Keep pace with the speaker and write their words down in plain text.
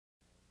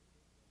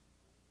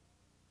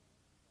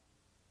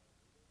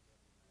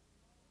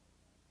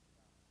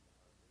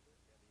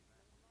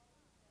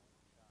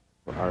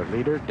Our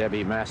leader,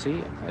 Debbie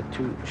Massey, a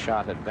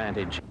two-shot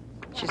advantage.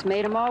 She's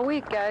made them all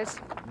week, guys.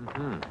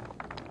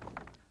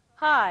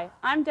 Hi,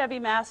 I'm Debbie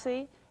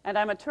Massey, and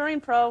I'm a touring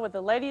pro with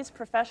the Ladies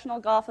Professional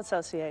Golf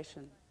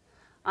Association.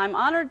 I'm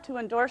honored to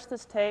endorse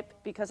this tape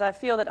because I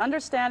feel that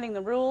understanding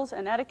the rules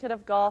and etiquette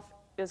of golf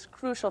is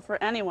crucial for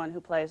anyone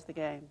who plays the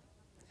game.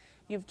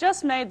 You've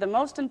just made the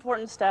most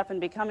important step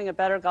in becoming a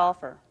better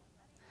golfer.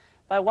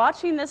 By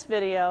watching this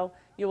video,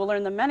 you will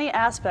learn the many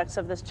aspects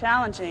of this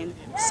challenging,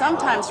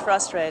 sometimes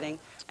frustrating,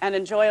 and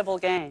enjoyable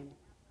game.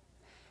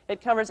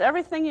 It covers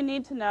everything you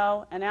need to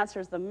know and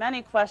answers the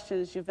many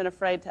questions you've been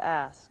afraid to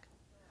ask.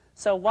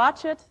 So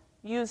watch it,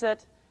 use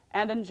it,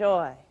 and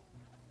enjoy.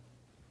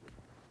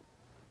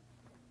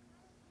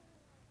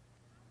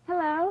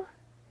 Hello,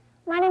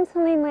 my name's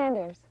Helene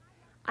Landers.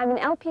 I'm an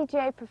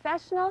LPGA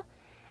professional,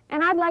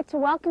 and I'd like to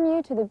welcome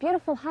you to the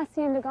beautiful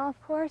Hacienda Golf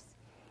Course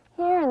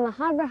here in La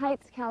Habra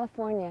Heights,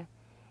 California,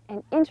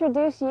 and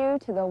introduce you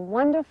to the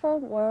wonderful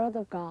world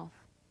of golf.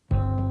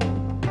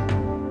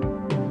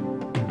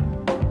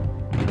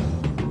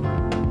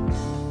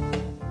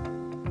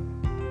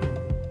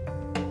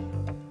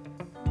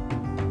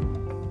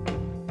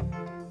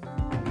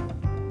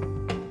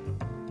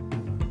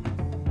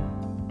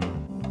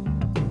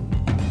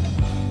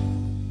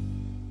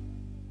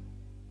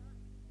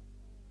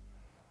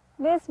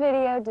 This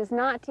video does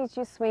not teach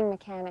you swing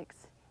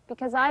mechanics,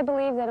 because I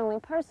believe that only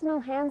personal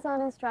hands-on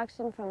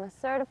instruction from a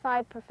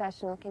certified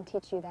professional can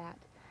teach you that.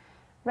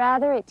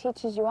 Rather, it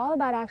teaches you all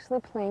about actually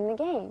playing the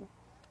game.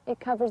 It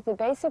covers the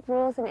basic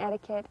rules and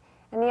etiquette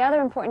and the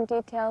other important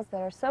details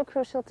that are so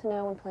crucial to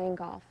know when playing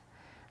golf.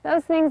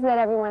 Those things that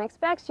everyone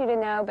expects you to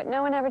know, but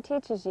no one ever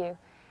teaches you,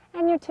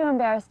 and you're too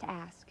embarrassed to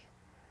ask.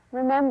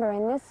 Remember,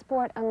 in this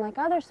sport, unlike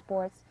other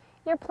sports,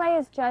 your play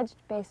is judged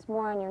based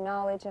more on your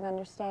knowledge and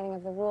understanding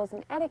of the rules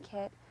and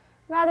etiquette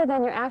rather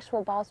than your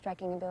actual ball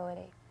striking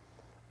ability.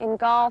 In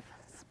golf,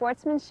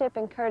 sportsmanship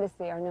and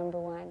courtesy are number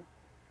one.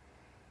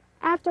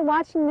 After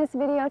watching this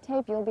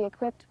videotape, you'll be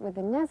equipped with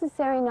the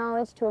necessary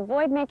knowledge to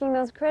avoid making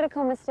those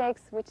critical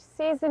mistakes which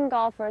seasoned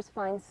golfers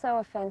find so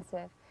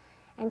offensive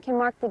and can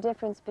mark the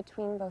difference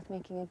between both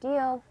making a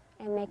deal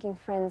and making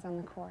friends on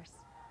the course.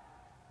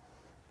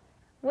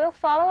 We'll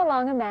follow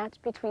along a match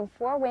between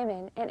 4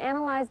 women and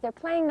analyze their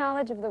playing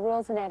knowledge of the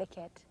rules and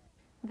etiquette.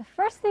 The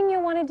first thing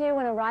you'll want to do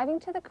when arriving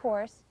to the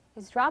course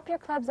is drop your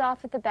clubs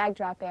off at the bag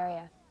drop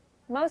area.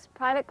 Most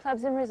private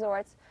clubs and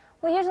resorts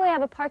will usually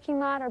have a parking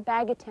lot or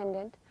bag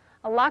attendant,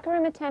 a locker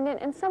room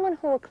attendant, and someone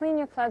who will clean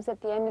your clubs at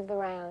the end of the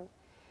round.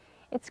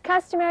 It's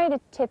customary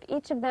to tip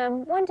each of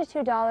them $1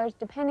 to $2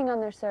 depending on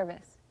their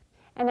service.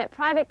 And at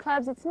private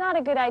clubs, it's not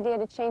a good idea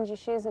to change your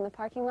shoes in the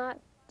parking lot.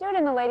 Do it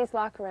in the ladies'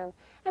 locker room,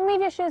 and leave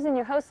your shoes in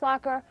your host's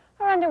locker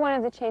or under one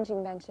of the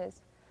changing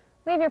benches.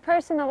 Leave your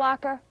purse in the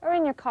locker or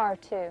in your car,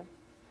 too.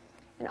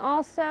 And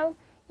also,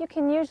 you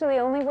can usually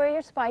only wear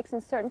your spikes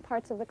in certain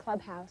parts of the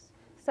clubhouse,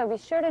 so be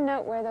sure to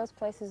note where those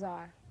places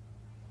are.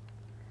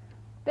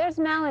 There's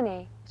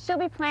Melanie. She'll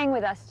be playing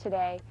with us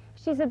today.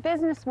 She's a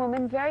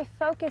businesswoman very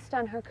focused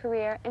on her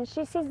career, and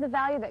she sees the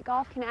value that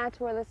golf can add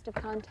to her list of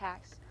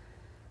contacts.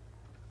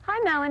 Hi,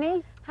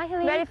 Melanie. Hi,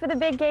 Helene. Ready for the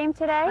big game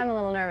today? I'm a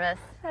little nervous.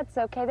 That's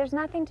okay. There's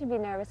nothing to be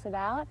nervous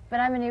about. But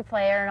I'm a new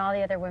player, and all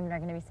the other women are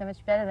going to be so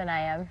much better than I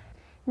am.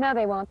 No,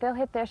 they won't. They'll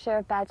hit their share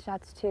of bad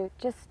shots, too.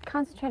 Just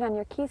concentrate on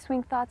your key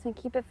swing thoughts and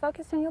keep it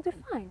focused, and you'll do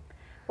fine.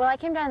 Well, I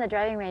came down to the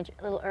driving range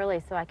a little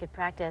early so I could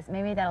practice.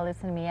 Maybe that'll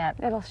loosen me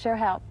up. It'll sure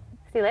help.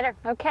 See you later.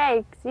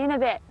 Okay, see you in a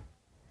bit.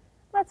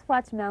 Let's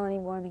watch Melanie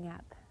warming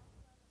up.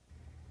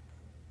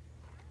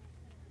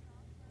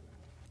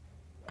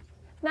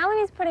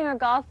 Melanie's putting her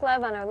golf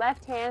glove on her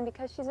left hand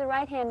because she's a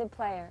right-handed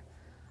player.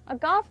 A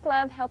golf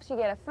glove helps you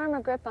get a firmer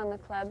grip on the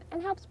club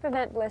and helps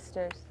prevent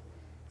blisters.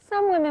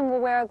 Some women will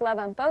wear a glove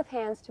on both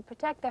hands to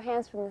protect their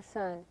hands from the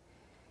sun.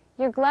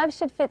 Your glove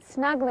should fit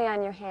snugly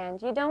on your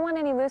hand. You don't want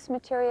any loose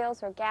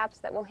materials or gaps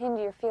that will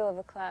hinder your feel of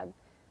the club.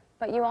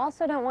 But you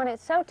also don't want it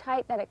so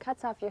tight that it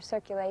cuts off your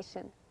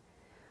circulation.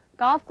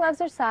 Golf gloves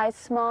are sized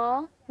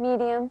small,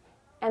 medium,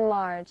 and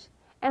large,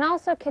 and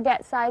also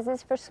cadet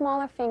sizes for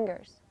smaller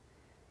fingers.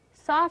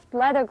 Soft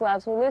leather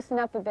gloves will loosen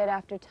up a bit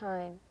after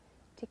time.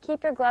 To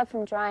keep your glove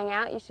from drying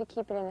out, you should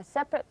keep it in a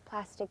separate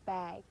plastic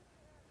bag.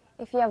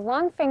 If you have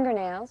long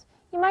fingernails,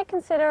 you might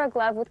consider a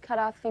glove with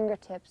cut-off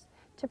fingertips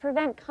to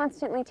prevent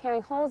constantly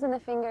tearing holes in the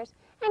fingers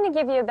and to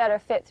give you a better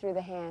fit through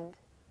the hand.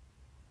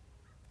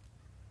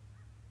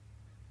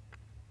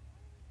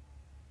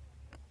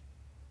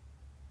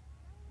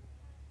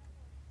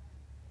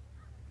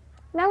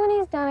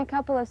 Melanie's done a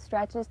couple of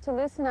stretches to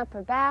loosen up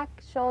her back,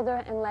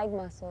 shoulder, and leg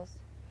muscles.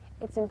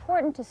 It's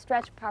important to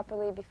stretch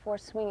properly before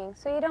swinging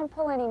so you don't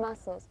pull any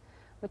muscles,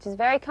 which is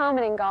very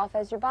common in golf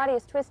as your body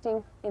is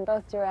twisting in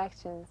both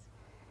directions.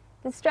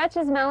 The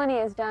stretches Melanie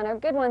has done are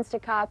good ones to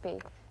copy,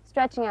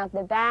 stretching out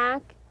the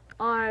back,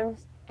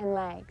 arms, and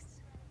legs.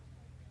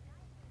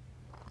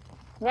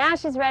 Now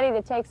she's ready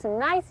to take some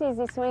nice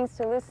easy swings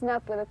to loosen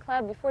up with a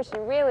club before she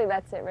really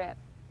lets it rip.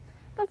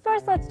 But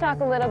first let's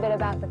talk a little bit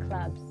about the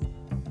clubs.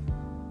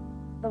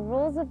 the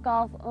rules of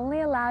golf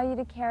only allow you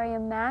to carry a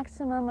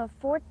maximum of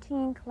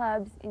 14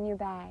 clubs in your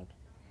bag.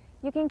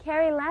 You can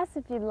carry less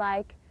if you'd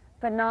like,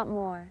 but not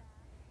more.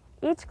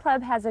 Each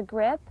club has a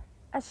grip,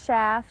 a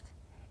shaft,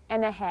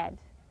 and a head.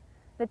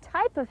 The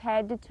type of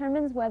head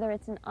determines whether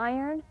it's an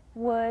iron,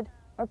 wood,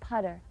 or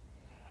putter.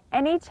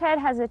 And each head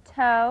has a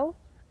toe,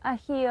 a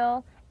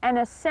heel, and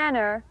a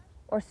center,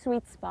 or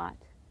sweet spot.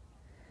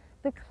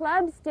 The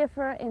clubs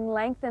differ in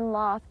length and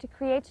loft to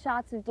create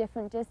shots of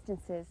different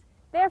distances.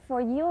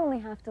 Therefore, you only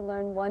have to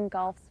learn one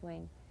golf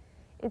swing.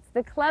 It's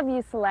the club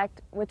you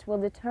select which will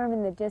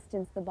determine the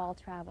distance the ball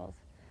travels.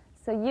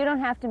 So you don't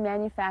have to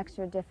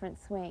manufacture different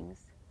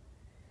swings.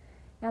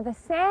 Now, the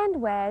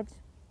sand wedge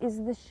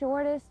is the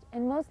shortest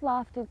and most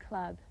lofted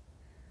club.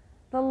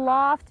 The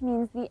loft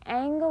means the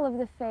angle of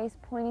the face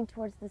pointing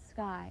towards the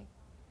sky.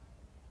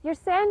 Your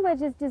sand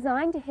wedge is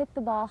designed to hit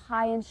the ball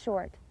high and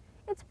short.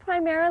 It's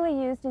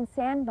primarily used in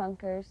sand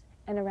bunkers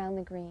and around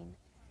the green.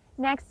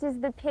 Next is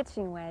the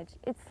pitching wedge.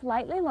 It's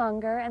slightly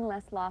longer and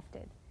less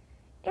lofted.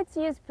 It's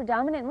used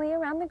predominantly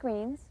around the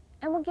greens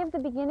and will give the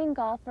beginning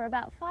golfer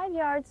about 5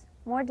 yards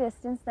more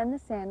distance than the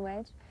sand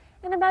wedge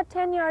and about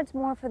 10 yards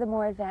more for the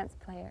more advanced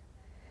player.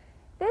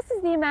 This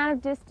is the amount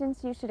of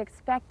distance you should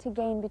expect to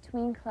gain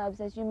between clubs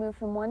as you move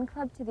from one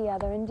club to the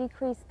other and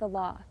decrease the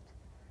loft.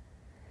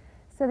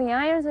 So the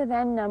irons are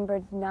then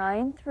numbered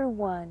 9 through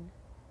 1,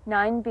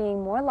 9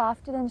 being more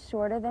lofted and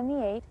shorter than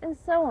the 8, and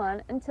so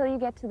on until you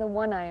get to the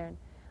 1 iron,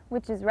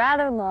 which is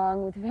rather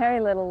long with very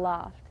little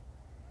loft.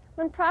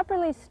 When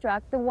properly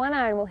struck, the 1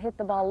 iron will hit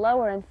the ball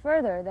lower and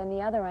further than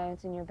the other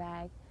irons in your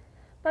bag.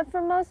 But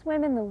for most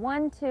women, the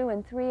 1, 2,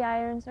 and 3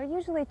 irons are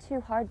usually too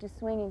hard to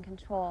swing and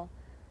control.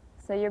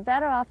 So you're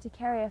better off to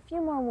carry a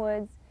few more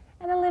woods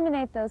and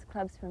eliminate those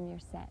clubs from your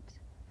set.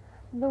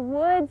 The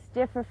woods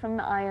differ from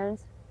the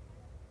irons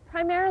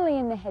primarily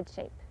in the head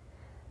shape.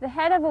 The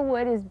head of a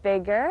wood is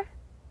bigger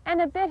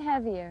and a bit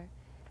heavier,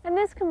 and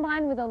this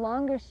combined with a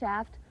longer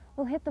shaft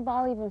will hit the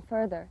ball even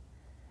further.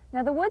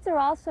 Now the woods are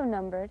also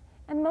numbered,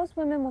 and most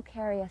women will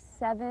carry a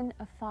 7,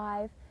 a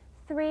 5,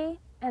 3,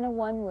 and a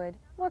 1 wood,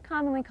 more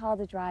commonly called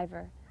a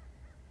driver.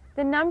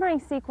 The numbering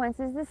sequence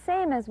is the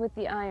same as with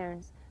the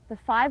irons. The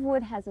 5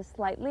 wood has a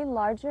slightly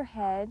larger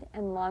head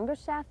and longer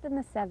shaft than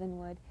the 7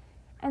 wood,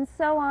 and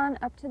so on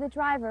up to the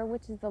driver,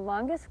 which is the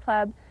longest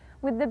club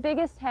with the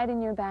biggest head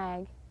in your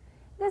bag.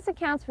 This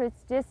accounts for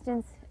its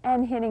distance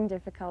and hitting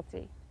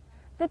difficulty.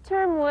 The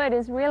term wood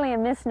is really a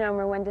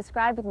misnomer when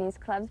describing these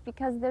clubs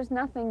because there's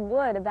nothing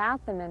wood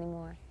about them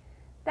anymore.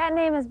 That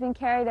name has been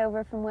carried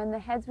over from when the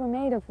heads were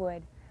made of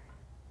wood.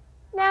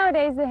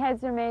 Nowadays, the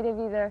heads are made of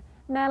either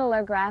metal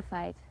or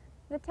graphite.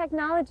 The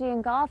technology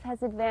in golf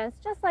has advanced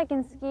just like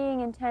in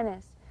skiing and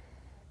tennis,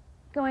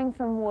 going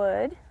from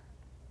wood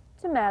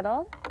to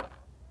metal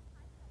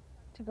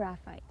to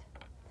graphite.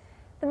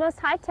 The most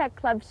high-tech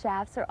club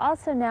shafts are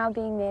also now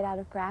being made out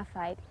of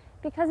graphite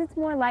because it's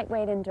more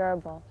lightweight and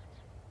durable.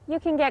 You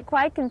can get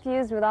quite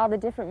confused with all the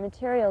different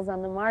materials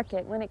on the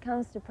market when it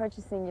comes to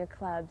purchasing your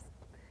clubs.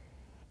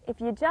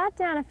 If you jot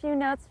down a few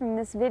notes from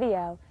this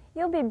video,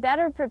 you'll be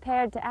better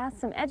prepared to ask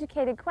some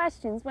educated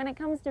questions when it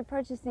comes to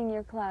purchasing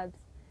your clubs.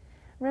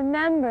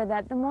 Remember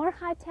that the more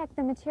high-tech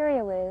the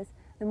material is,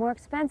 the more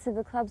expensive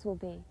the clubs will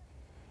be.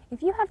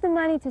 If you have the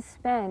money to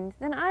spend,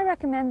 then I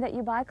recommend that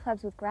you buy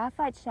clubs with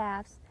graphite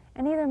shafts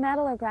and either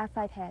metal or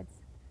graphite heads.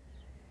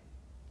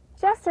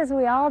 Just as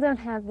we all don't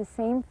have the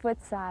same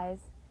foot size,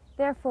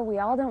 therefore we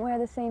all don't wear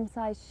the same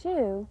size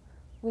shoe,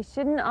 we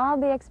shouldn't all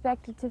be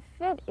expected to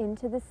fit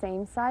into the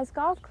same size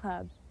golf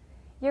club.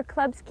 Your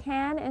clubs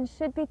can and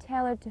should be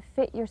tailored to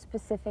fit your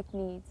specific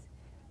needs.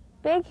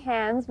 Big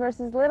hands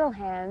versus little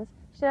hands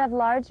should have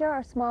larger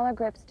or smaller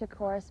grips to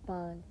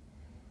correspond.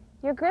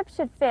 Your grip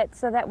should fit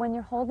so that when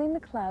you're holding the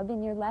club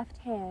in your left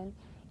hand,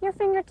 your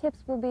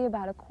fingertips will be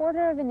about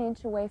 1/4 of an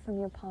inch away from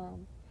your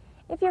palm.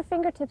 If your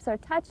fingertips are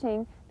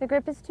touching, the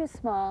grip is too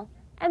small,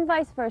 and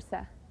vice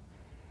versa.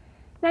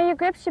 Now your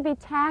grips should be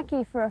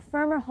tacky for a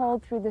firmer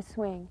hold through the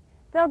swing.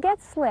 They'll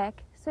get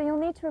slick, so you'll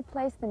need to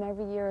replace them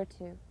every year or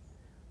two.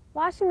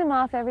 Washing them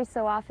off every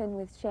so often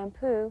with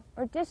shampoo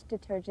or dish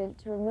detergent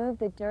to remove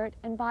the dirt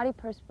and body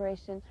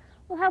perspiration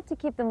will help to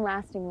keep them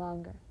lasting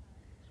longer.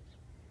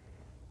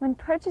 When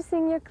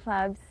purchasing your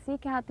clubs,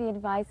 seek out the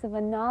advice of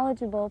a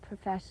knowledgeable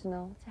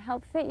professional to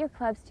help fit your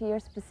clubs to your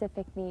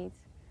specific needs.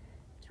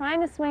 Trying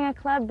to swing a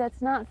club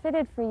that's not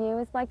fitted for you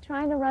is like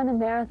trying to run a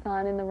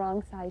marathon in the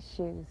wrong size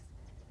shoes.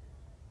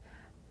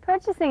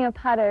 Purchasing a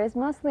putter is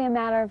mostly a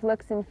matter of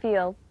looks and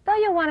feel, though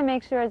you'll want to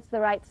make sure it's the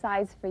right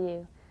size for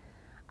you.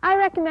 I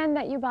recommend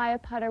that you buy a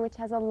putter which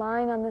has a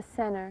line on the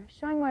center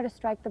showing where to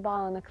strike the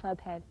ball on the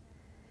club head.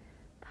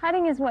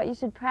 Putting is what you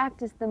should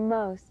practice the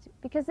most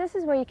because this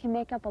is where you can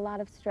make up a lot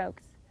of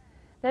strokes.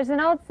 There's an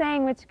old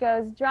saying which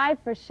goes, drive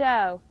for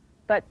show,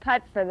 but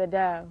putt for the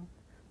dough.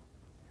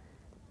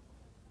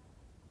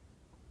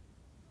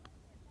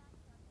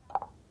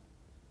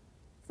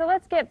 So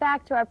let's get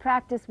back to our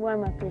practice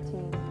warm-up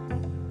routine.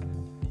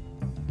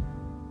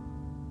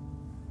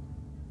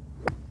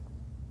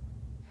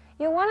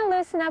 You'll want to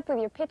loosen up with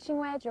your pitching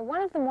wedge or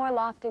one of the more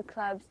lofted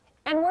clubs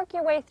and work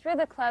your way through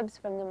the clubs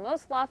from the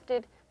most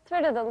lofted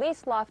through to the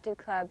least lofted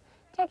club,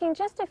 taking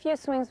just a few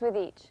swings with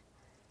each.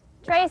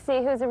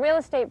 Tracy, who's a real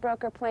estate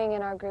broker playing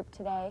in our group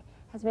today,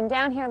 has been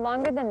down here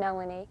longer than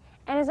Melanie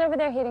and is over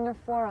there hitting her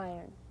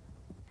 4-iron.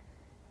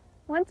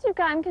 Once you've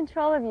gotten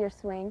control of your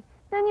swing,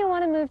 then you'll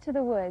want to move to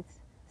the woods,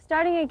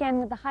 starting again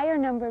with the higher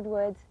numbered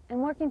woods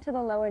and working to the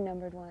lower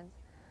numbered ones,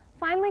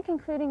 finally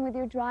concluding with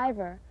your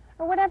driver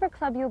or whatever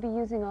club you'll be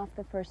using off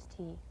the first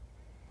tee.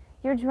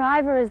 Your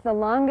driver is the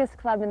longest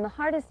club and the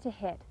hardest to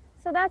hit,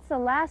 so that's the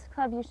last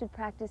club you should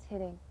practice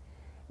hitting.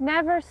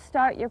 Never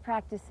start your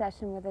practice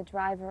session with a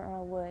driver or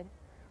a wood.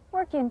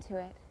 Work into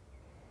it.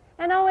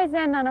 And always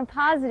end on a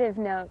positive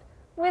note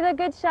with a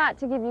good shot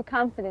to give you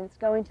confidence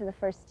going to the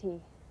first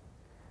tee.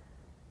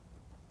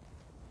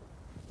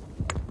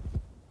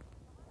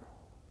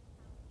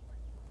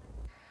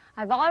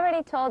 I've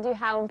already told you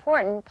how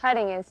important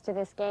putting is to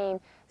this game,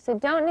 so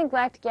don't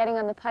neglect getting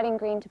on the putting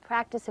green to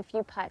practice a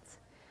few putts.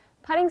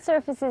 Putting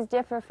surfaces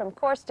differ from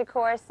course to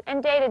course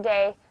and day to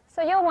day,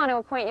 so you'll want to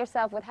acquaint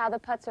yourself with how the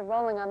putts are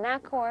rolling on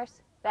that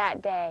course,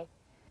 that day.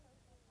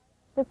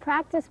 The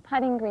practice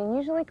putting green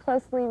usually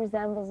closely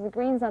resembles the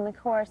greens on the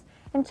course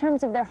in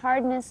terms of their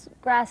hardness,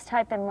 grass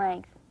type, and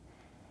length.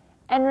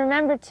 And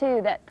remember,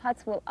 too, that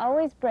putts will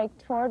always break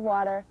toward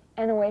water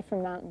and away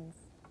from mountains.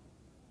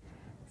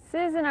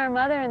 Susan, our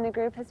mother in the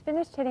group, has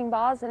finished hitting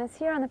balls and is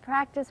here on the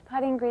practice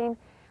putting green,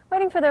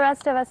 waiting for the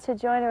rest of us to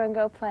join her and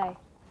go play.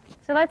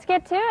 So let's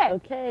get to it.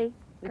 Okay.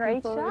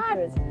 Great shot.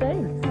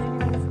 Thanks.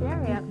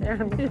 Scary up there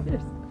on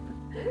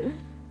the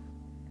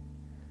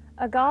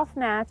A golf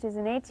match is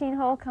an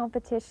 18-hole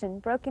competition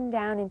broken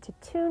down into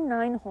 2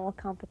 9-hole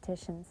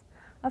competitions,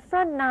 a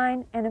front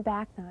 9 and a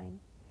back 9.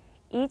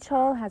 Each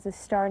hole has a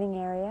starting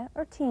area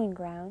or teeing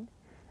ground,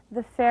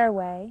 the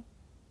fairway,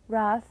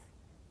 rough,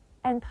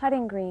 and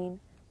putting green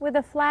with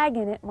a flag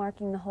in it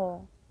marking the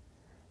hole.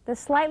 The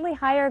slightly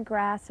higher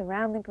grass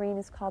around the green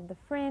is called the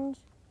fringe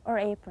or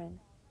apron.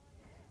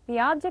 The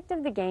object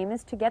of the game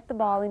is to get the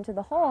ball into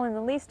the hole in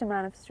the least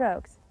amount of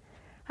strokes.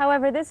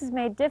 However, this is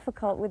made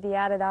difficult with the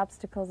added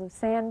obstacles of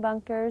sand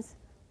bunkers,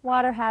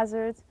 water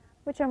hazards,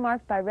 which are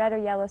marked by red or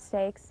yellow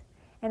stakes,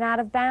 and out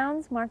of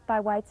bounds marked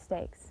by white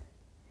stakes.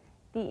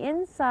 The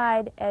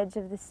inside edge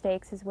of the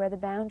stakes is where the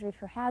boundary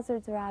for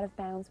hazards or out of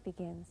bounds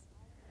begins.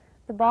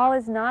 The ball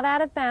is not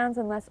out of bounds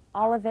unless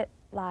all of it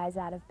lies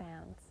out of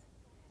bounds.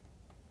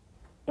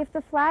 If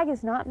the flag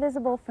is not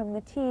visible from the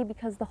tee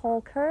because the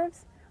hole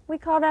curves, we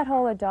call that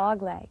hole a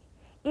dog leg,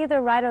 either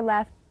right or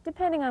left,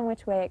 depending on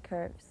which way it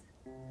curves.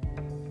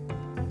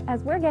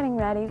 As we're getting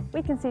ready,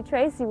 we can see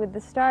Tracy with the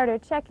starter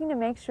checking to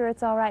make sure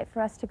it's all right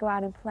for us to go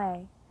out and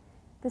play.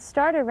 The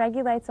starter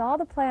regulates all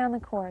the play on the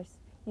course.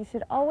 You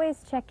should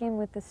always check in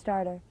with the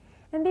starter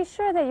and be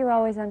sure that you're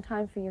always on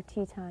time for your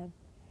tee time.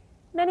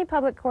 Many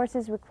public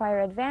courses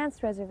require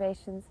advanced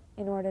reservations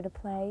in order to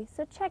play,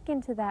 so check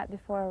into that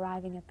before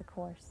arriving at the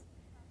course.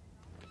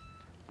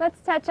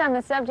 Let's touch on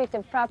the subject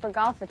of proper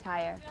golf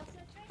attire.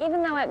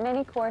 Even though at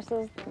many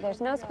courses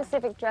there's no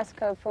specific dress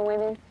code for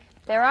women,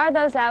 there are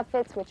those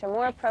outfits which are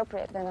more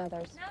appropriate than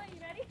others.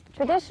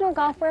 Traditional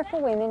golf wear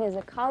for women is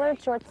a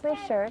collared short-sleeve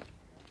shirt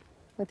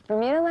with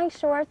Bermuda-length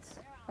shorts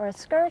or a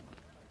skirt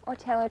or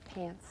tailored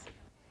pants.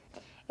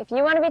 If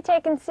you want to be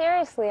taken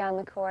seriously on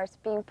the course,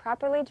 being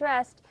properly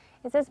dressed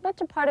is as much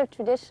a part of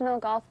traditional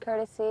golf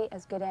courtesy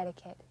as good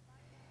etiquette.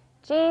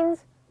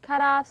 Jeans,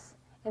 cutoffs,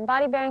 and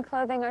body-bearing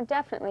clothing are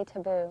definitely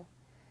taboo.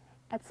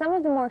 At some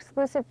of the more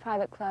exclusive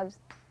private clubs,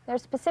 there are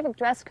specific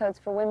dress codes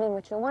for women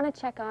which you'll want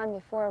to check on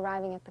before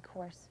arriving at the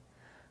course.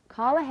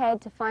 Call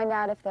ahead to find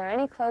out if there are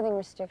any clothing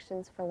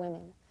restrictions for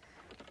women.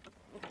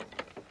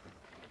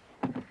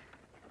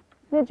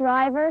 The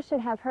driver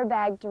should have her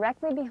bag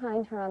directly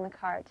behind her on the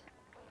cart.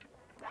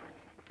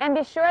 And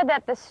be sure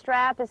that the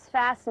strap is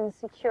fastened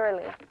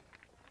securely.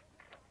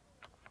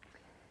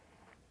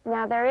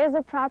 Now, there is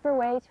a proper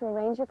way to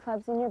arrange your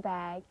clubs in your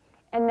bag,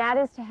 and that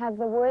is to have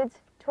the woods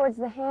towards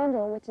the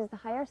handle, which is the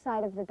higher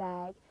side of the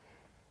bag,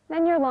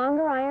 then your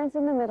longer irons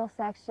in the middle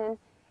section,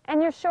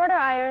 and your shorter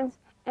irons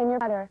and your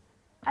putter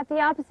at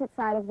the opposite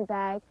side of the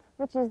bag,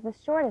 which is the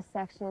shortest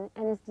section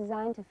and is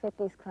designed to fit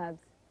these clubs.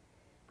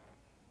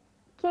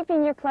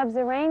 Keeping your clubs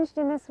arranged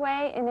in this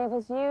way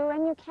enables you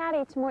and your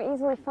caddy to more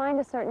easily find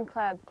a certain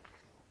club.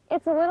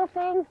 It's a little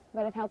thing,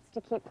 but it helps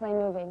to keep play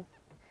moving.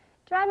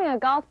 Driving a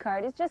golf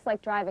cart is just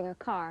like driving a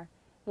car.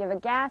 You have a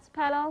gas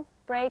pedal,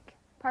 brake,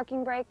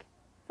 parking brake,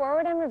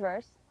 forward and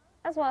reverse,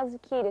 as well as a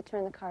key to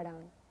turn the cart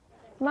on.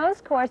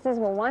 Most courses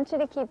will want you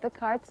to keep the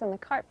carts on the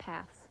cart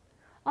paths,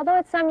 although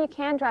at some you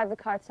can drive the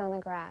carts on the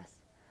grass.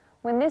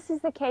 When this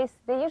is the case,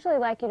 they usually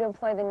like you to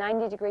employ the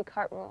 90-degree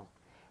cart rule.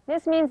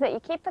 This means that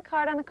you keep the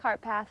cart on the cart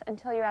path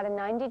until you're at a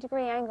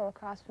 90-degree angle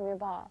across from your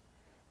ball.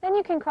 Then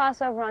you can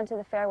cross over onto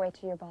the fairway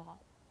to your ball.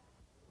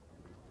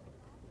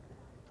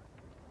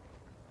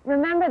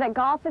 Remember that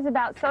golf is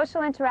about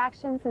social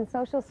interactions and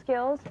social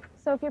skills,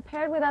 so if you're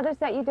paired with others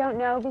that you don't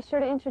know, be sure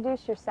to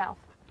introduce yourself.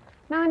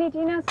 Melanie, do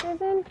you know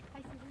Susan?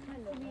 Hi,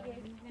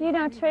 Susan. You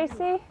know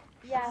Tracy?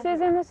 Yeah.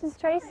 Susan, this is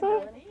Tracy.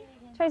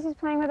 Tracy's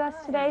playing with us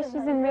today. She's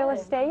in real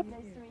estate. Nice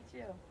to meet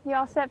you. You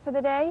all set for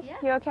the day? Yeah.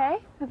 You okay?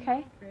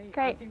 Okay.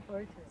 Great. Looking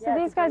forward to it. So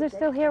these guys are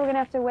still here. We're going to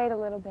have to wait a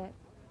little bit.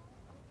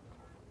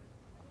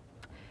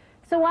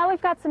 So while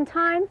we've got some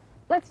time,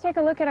 let's take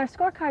a look at our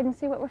scorecard and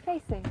see what we're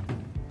facing.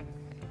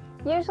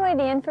 Usually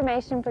the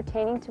information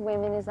pertaining to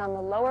women is on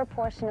the lower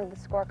portion of the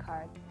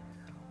scorecard.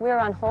 We're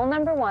on hole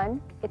number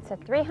 1. It's a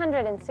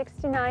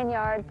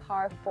 369-yard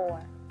par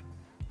 4.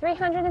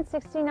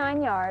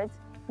 369 yards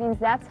means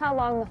that's how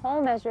long the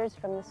hole measures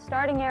from the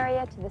starting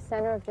area to the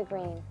center of the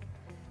green.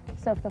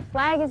 So if the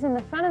flag is in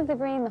the front of the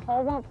green, the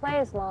hole won't play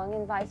as long,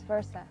 and vice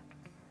versa.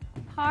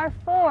 Par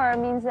 4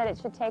 means that it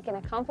should take an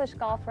accomplished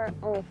golfer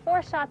only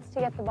 4 shots to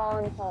get the ball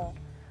in the hole,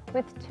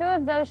 with 2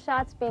 of those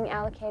shots being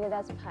allocated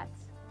as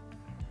putts.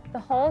 The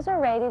holes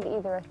are rated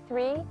either a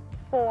 3,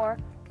 4,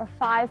 or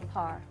 5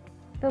 par.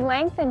 The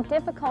length and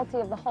difficulty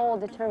of the hole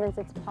determines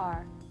its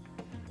par.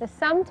 The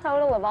sum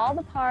total of all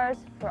the pars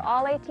for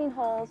all 18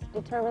 holes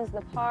determines the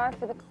par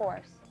for the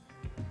course.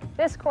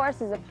 This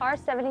course is a par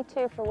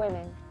 72 for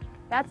women.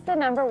 That's the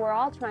number we're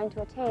all trying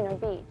to attain or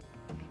beat.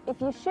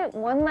 If you shoot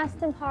 1 less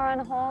than par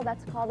on a hole,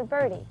 that's called a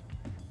birdie.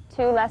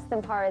 2 less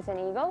than par is an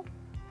eagle.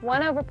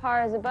 1 over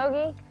par is a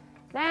bogey.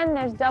 Then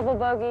there's double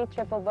bogey,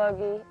 triple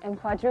bogey, and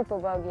quadruple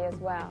bogey as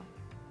well.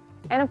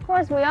 And of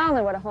course, we all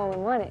know what a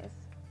hole-in-one is.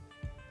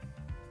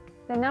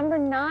 The number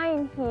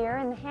 9 here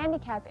in the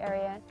handicap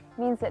area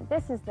means that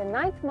this is the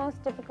 9th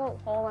most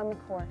difficult hole on the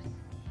course.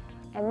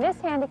 And this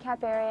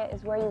handicap area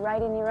is where you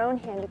write in your own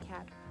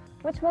handicap,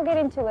 which we'll get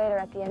into later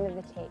at the end of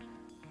the tape.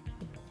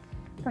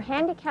 For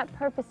handicap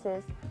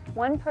purposes,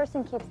 one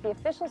person keeps the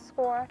official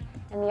score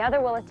and the other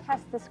will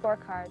attest the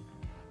scorecard.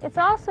 It's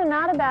also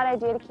not a bad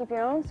idea to keep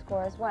your own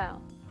score as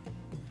well.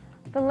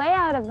 The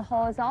layout of the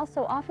hole is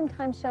also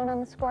oftentimes shown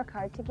on the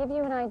scorecard to give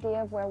you an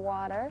idea of where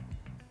water,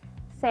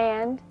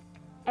 sand,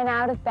 and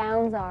out of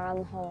bounds are on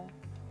the hole.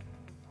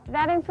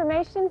 That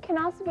information can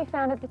also be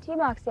found at the tee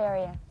box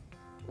area,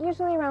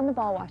 usually around the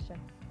ball washer.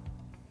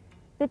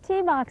 The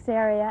tee box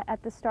area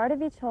at the start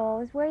of each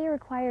hole is where you're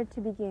required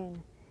to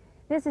begin.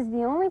 This is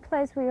the only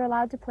place where you're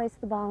allowed to place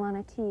the ball on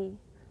a tee.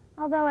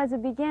 Although as a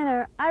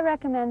beginner, I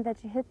recommend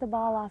that you hit the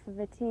ball off of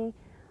a tee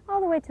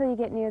all the way till you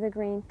get near the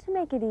green to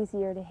make it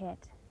easier to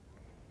hit.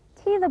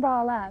 Tee the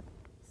ball up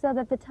so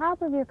that the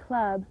top of your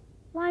club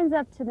lines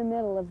up to the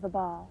middle of the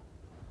ball.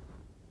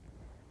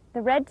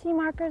 The red tee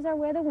markers are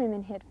where the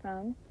women hit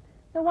from,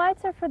 the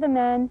whites are for the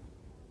men,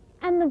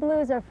 and the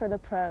blues are for the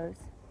pros.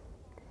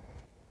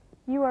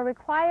 You are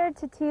required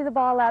to tee the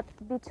ball up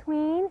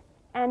between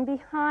and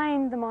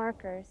behind the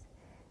markers.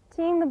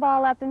 Teeing the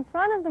ball up in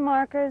front of the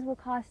markers will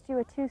cost you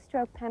a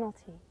 2-stroke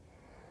penalty.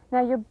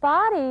 Now your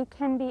body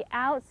can be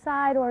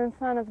outside or in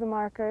front of the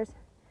markers,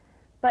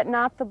 but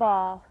not the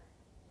ball.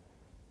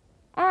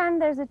 And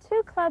there's a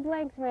 2-club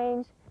length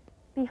range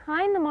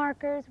behind the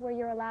markers where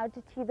you're allowed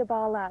to tee the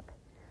ball up.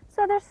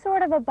 So there's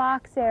sort of a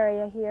box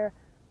area here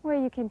where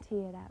you can tee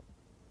it up.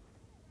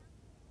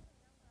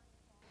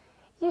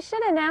 You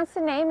should announce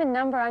the name and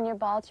number on your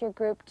ball to your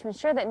group to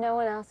ensure that no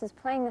one else is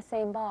playing the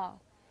same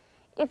ball.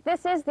 If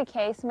this is the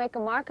case, make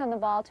a mark on the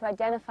ball to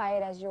identify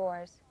it as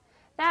yours.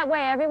 That way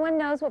everyone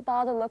knows what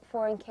ball to look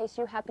for in case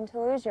you happen to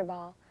lose your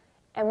ball,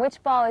 and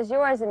which ball is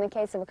yours in the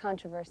case of a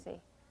controversy.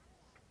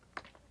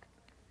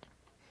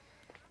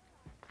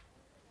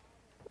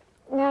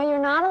 Now,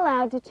 you're not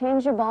allowed to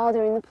change your ball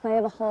during the play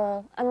of a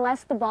hole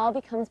unless the ball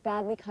becomes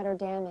badly cut or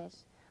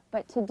damaged.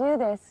 But to do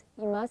this,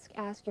 you must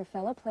ask your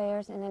fellow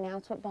players and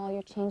announce what ball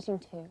you're changing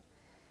to.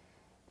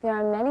 There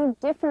are many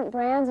different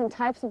brands and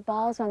types of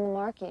balls on the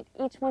market,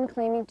 each one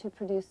claiming to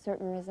produce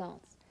certain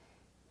results.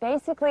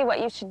 Basically,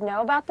 what you should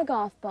know about the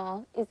golf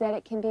ball is that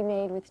it can be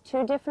made with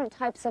 2 different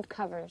types of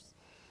covers.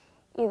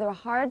 Either a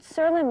hard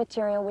Surlyn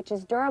material, which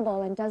is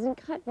durable and doesn't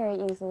cut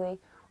very easily,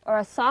 or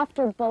a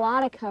softer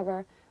Bellotta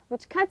cover,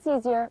 which cuts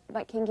easier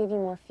but can give you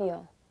more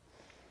feel.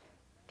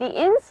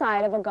 The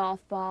inside of a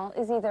golf ball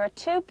is either a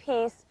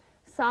 2-piece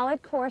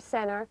solid core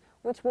center,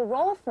 which will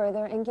roll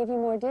further and give you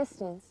more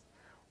distance,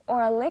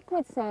 or a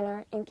liquid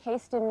center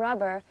encased in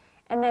rubber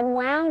and then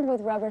wound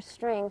with rubber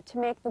string to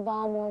make the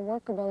ball more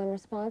workable and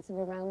responsive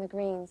around the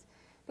greens,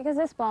 because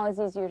this ball is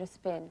easier to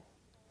spin.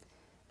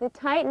 The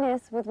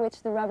tightness with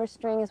which the rubber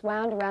string is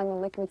wound around the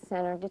liquid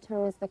center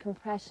determines the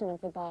compression of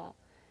the ball.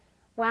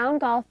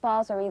 Wound golf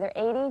balls are either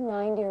 80,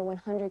 90, or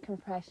 100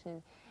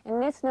 compression,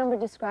 and this number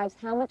describes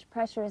how much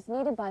pressure is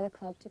needed by the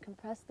club to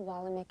compress the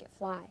ball and make it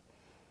fly.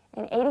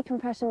 An 80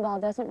 compression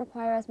ball doesn't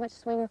require as much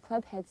swing or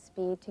club head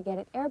speed to get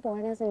it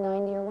airborne as a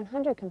 90 or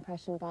 100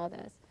 compression ball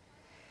does.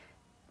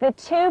 The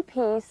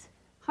 2-piece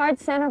hard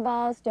center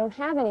balls don't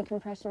have any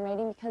compression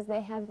rating because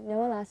they have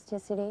no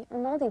elasticity or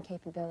molding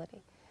capability.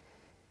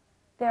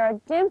 There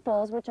are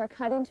dimples which are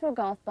cut into a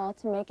golf ball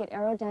to make it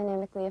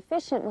aerodynamically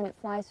efficient when it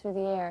flies through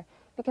the air,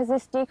 because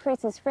this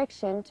decreases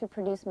friction to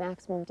produce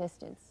maximum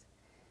distance.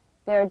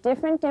 There are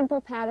different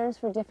dimple patterns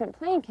for different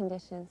playing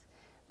conditions,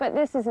 but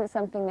this isn't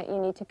something that you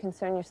need to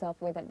concern yourself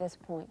with at this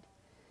point.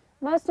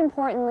 Most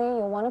importantly,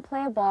 you'll want to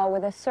play a ball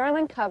with a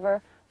Serlin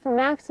cover for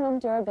maximum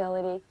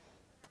durability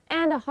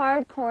and a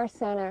hardcore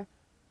center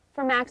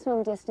for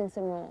maximum distance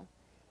and roll.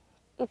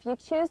 If you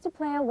choose to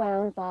play a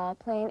wound ball,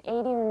 play an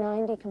 80 or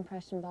 90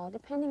 compression ball,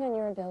 depending on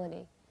your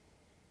ability.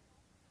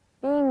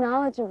 Being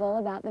knowledgeable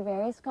about the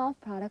various golf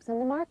products on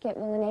the market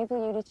will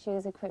enable you to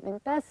choose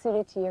equipment best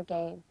suited to your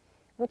game,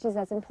 which is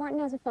as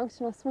important as a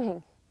functional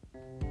swing.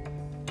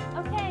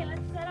 Okay,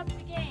 let's set up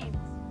the games.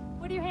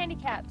 What are your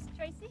handicaps?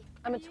 Tracy?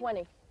 I'm a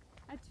 20.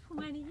 A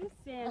 20, you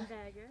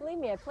sandbagger. Believe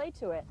me, I play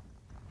to it.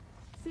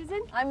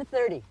 Susan? I'm a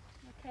 30.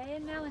 Okay,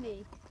 and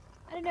Melanie?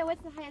 I don't know,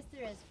 what's the highest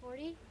there is?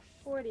 40?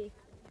 40.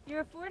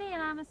 You're a 40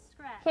 and I'm a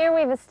scratch. Here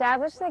we've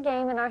established the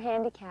game and our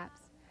handicaps.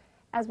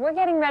 As we're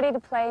getting ready to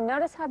play,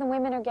 notice how the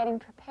women are getting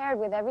prepared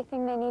with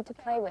everything they need to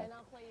play with.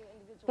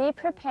 Be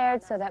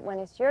prepared so that when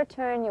it's your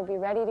turn, you'll be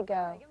ready to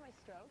go.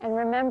 And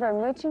remember,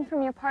 mooching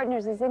from your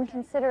partners is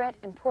inconsiderate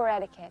and poor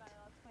etiquette.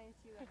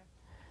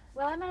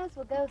 Well, I might as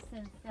well go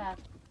since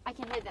I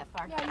can hit that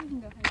far. Yeah, you can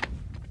go ahead.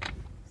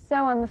 So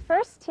on the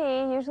first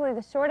tee, usually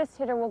the shortest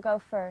hitter will go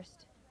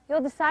first.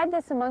 You'll decide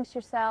this amongst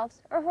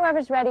yourselves, or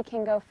whoever's ready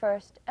can go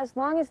first, as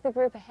long as the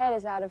group ahead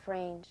is out of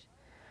range.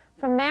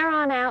 From there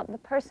on out, the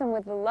person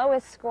with the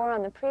lowest score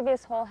on the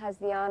previous hole has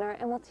the honor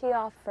and will tee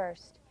off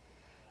first.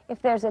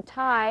 If there's a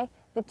tie,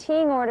 the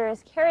teeing order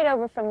is carried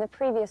over from the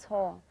previous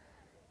hole.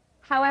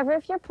 However,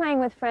 if you're playing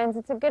with friends,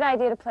 it's a good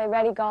idea to play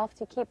ready golf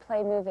to keep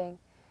play moving.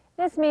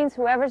 This means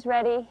whoever's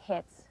ready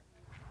hits.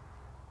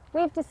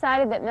 We've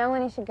decided that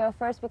Melanie should go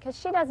first because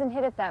she doesn't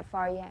hit it that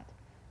far yet,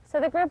 so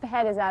the group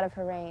ahead is out of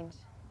her range.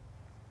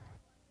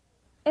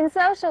 In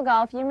social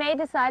golf, you may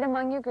decide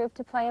among your group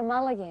to play a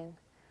mulligan.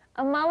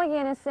 A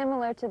mulligan is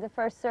similar to the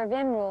first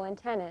serve-in rule in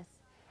tennis,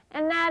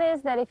 and that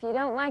is that if you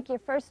don't like your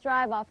first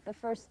drive off the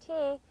first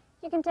tee,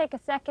 you can take a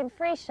second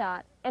free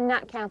shot and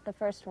not count the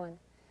first one.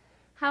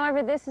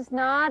 However, this is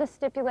not a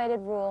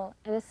stipulated rule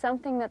and is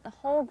something that the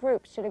whole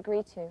group should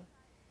agree to.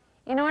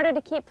 In order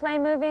to keep play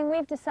moving,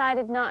 we've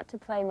decided not to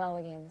play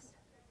mulligans.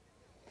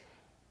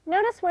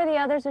 Notice where the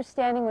others are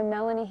standing when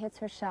Melanie hits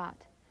her shot.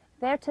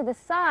 They're to the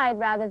side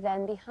rather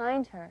than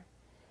behind her.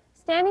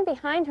 Standing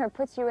behind her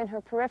puts you in her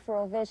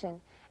peripheral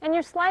vision, and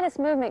your slightest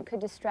movement could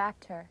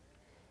distract her.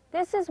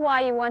 This is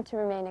why you want to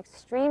remain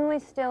extremely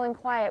still and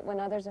quiet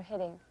when others are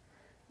hitting.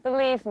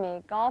 Believe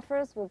me,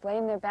 golfers will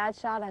blame their bad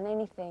shot on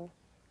anything,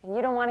 and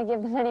you don't want to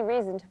give them any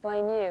reason to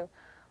blame you,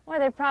 or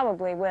they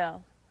probably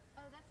will.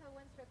 Oh, that's a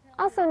one-stroke penalty.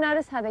 Also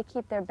notice how they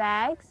keep their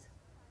bags,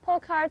 pull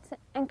carts,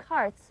 and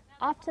carts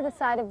off to the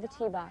side of the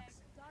tee box.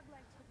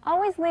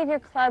 Always leave your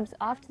clubs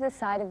off to the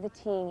side of the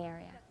teeing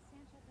area.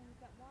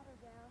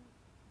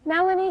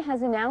 Melanie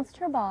has announced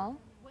her ball,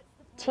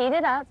 teed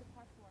it up.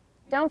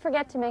 Don't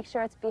forget to make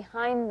sure it's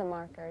behind the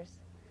markers.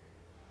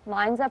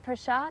 Lines up her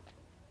shot,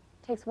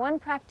 takes one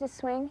practice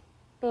swing,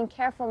 being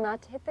careful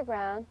not to hit the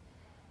ground,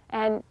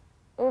 and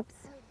oops,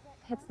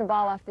 hits the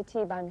ball off the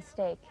tee by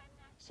mistake.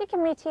 She can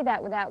re-tee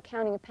that without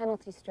counting a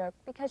penalty stroke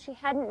because she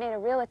hadn't made a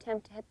real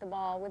attempt to hit the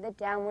ball with a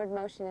downward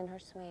motion in her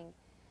swing.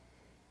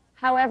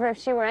 However, if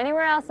she were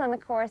anywhere else on the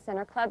course and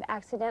her club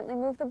accidentally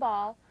moved the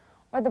ball,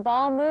 or the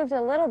ball moved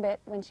a little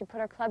bit when she put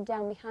her club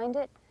down behind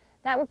it,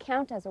 that would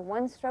count as a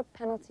one-stroke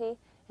penalty,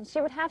 and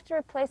she would have to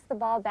replace the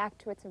ball back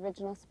to its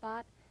original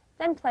spot,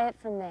 then play it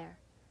from there.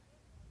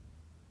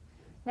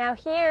 Now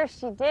here,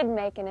 she did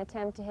make an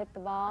attempt to hit the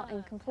ball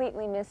and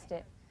completely missed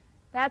it.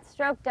 That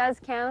stroke does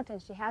count,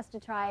 and she has to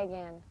try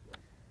again.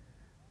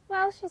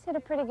 Well, she's hit a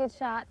pretty good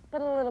shot,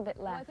 but a little bit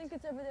left. Well, I think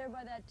it's over there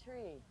by that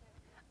tree.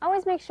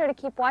 Always make sure to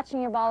keep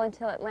watching your ball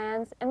until it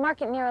lands and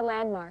mark it near a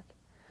landmark.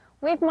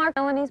 We've marked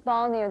Melanie's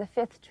ball near the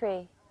 5th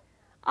tree.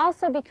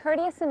 Also, be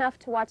courteous enough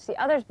to watch the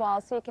others'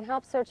 balls so you can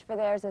help search for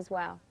theirs as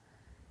well.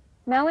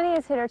 Melanie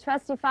has hit her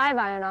trusty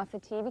 5-iron off the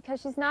tee because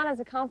she's not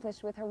as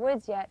accomplished with her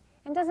woods yet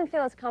and doesn't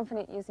feel as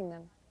confident using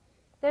them.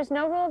 There's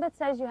no rule that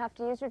says you have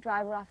to use your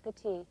driver off the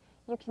tee.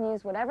 You can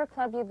use whatever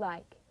club you'd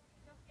like.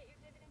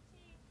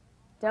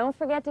 Don't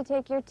forget to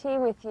take your tee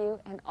with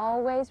you and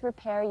always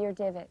repair your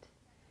divot.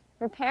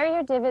 Repair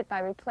your divot by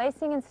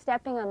replacing and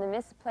stepping on the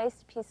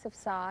misplaced piece of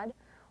sod,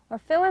 or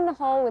fill in the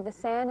hole with the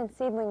sand and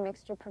seedling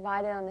mixture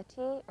provided on the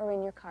tee or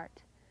in your cart.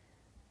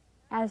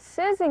 As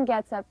Susan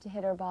gets up to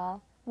hit her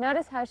ball,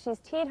 notice how she's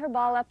teed her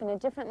ball up in a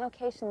different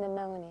location than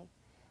Melanie.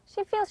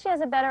 She feels she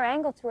has a better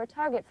angle to her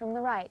target from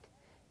the right.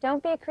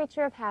 Don't be a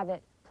creature of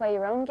habit. Play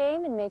your own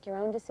game and make your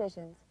own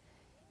decisions.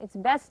 It's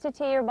best to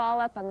tee your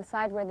ball up on the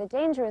side where the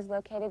danger is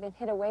located and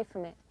hit away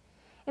from it.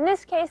 In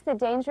this case, the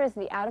danger is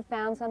the out of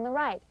bounds on the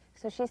right,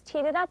 so she's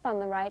teed it up on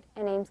the right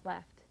and aims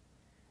left.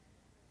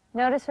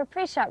 Notice her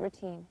pre-shot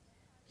routine.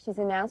 She's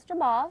announced her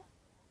ball,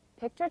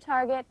 picked her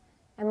target,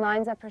 and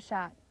lines up her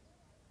shot.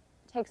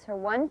 Takes her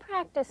one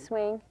practice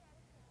swing,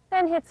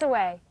 then hits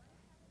away.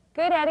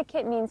 Good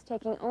etiquette means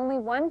taking only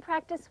one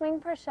practice swing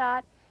per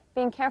shot,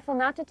 being careful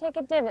not to take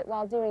a divot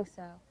while doing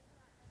so.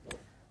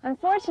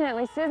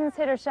 Unfortunately, Susan's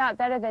hit her shot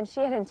better than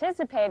she had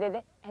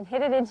anticipated and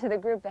hit it into the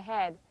group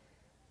ahead.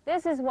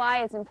 This is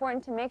why it's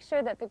important to make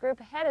sure that the group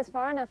ahead is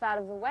far enough out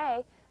of the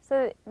way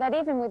so that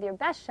even with your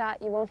best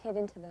shot, you won't hit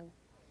into them.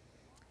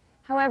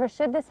 However,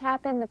 should this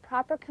happen, the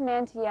proper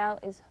command to yell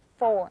is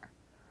 4.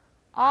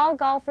 All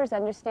golfers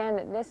understand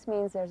that this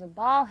means there's a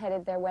ball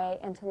headed their way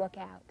and to look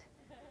out.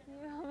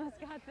 You almost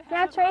got that.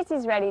 Now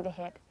Tracy's ready to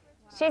hit.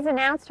 She's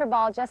announced her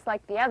ball just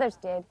like the others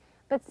did,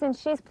 but since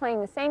she's playing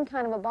the same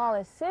kind of a ball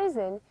as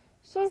Susan,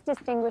 she's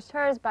distinguished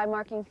hers by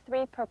marking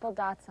 3 purple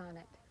dots on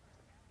it.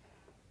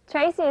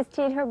 Tracy has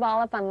teed her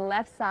ball up on the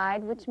left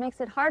side, which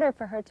makes it harder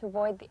for her to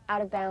avoid the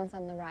out of bounds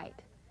on the right.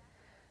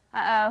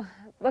 Uh-oh,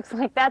 looks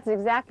like that's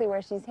exactly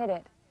where she's hit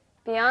it.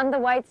 Beyond the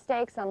white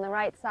stakes on the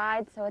right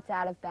side, so it's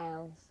out of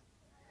bounds.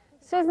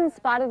 Susan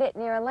spotted it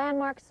near a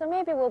landmark, so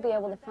maybe we'll be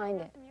able to find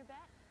it.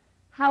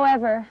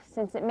 However,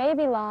 since it may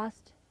be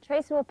lost,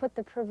 Tracy will put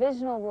the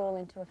provisional rule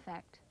into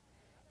effect.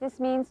 This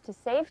means to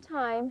save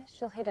time,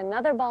 she'll hit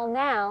another ball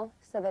now,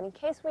 so that in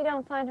case we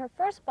don't find her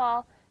first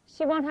ball,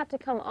 she won't have to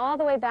come all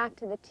the way back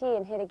to the tee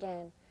and hit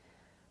again.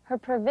 Her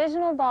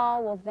provisional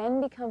ball will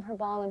then become her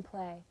ball in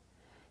play.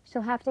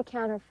 She'll have to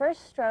count her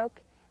first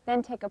stroke,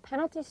 then take a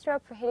penalty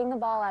stroke for hitting the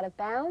ball out of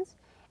bounds,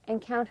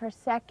 and count her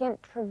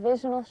second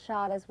provisional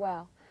shot as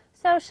well.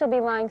 So she'll be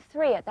lying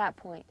 3 at that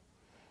point.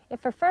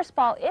 If her first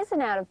ball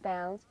isn't out of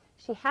bounds,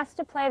 she has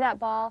to play that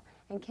ball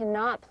and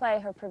cannot play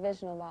her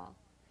provisional ball.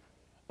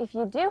 If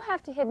you do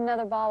have to hit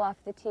another ball off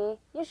the tee,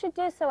 you should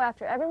do so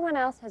after everyone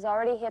else has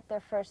already hit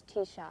their first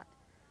tee shot.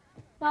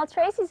 While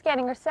Tracy's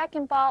getting her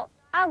second ball,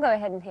 I'll go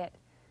ahead and hit.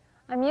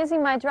 I'm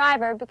using my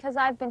driver because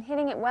I've been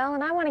hitting it well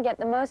and I want to get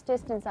the most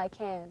distance I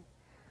can.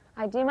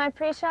 I do my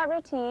pre-shot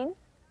routine,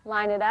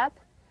 line it up,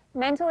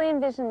 mentally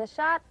envision the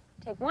shot,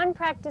 take one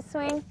practice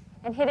swing,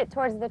 and hit it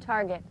towards the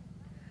target.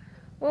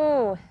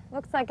 Ooh,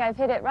 looks like I've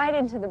hit it right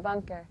into the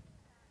bunker.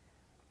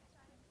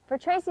 For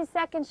Tracy's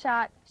second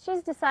shot,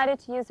 she's decided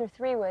to use her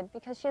 3-wood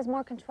because she has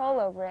more control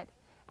over it,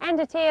 and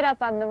to tee it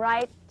up on the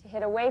right to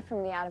hit away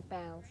from the out of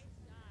bounds.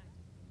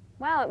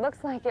 Well, it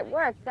looks like it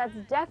worked. That's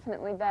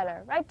definitely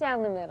better, right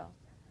down the middle.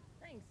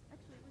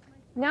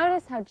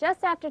 Notice how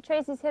just after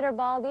Tracy's hit her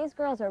ball, these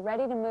girls are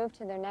ready to move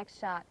to their next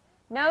shot.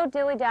 No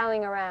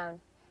dilly-dallying around.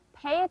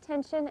 Pay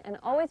attention and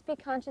always be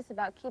conscious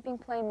about keeping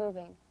play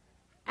moving.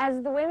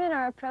 As the women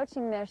are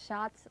approaching their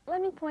shots,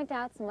 let me point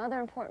out some other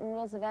important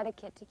rules of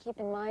etiquette to keep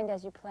in mind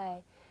as you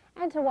play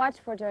and to watch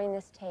for during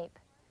this tape.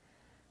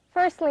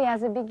 Firstly,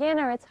 as a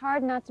beginner, it's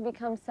hard not to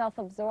become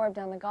self-absorbed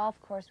on the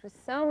golf course with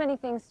so many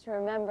things to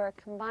remember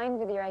combined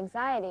with your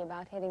anxiety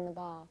about hitting the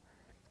ball.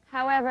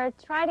 However,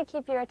 try to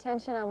keep your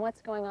attention on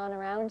what's going on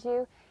around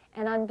you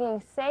and on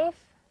being safe,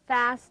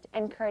 fast,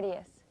 and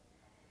courteous.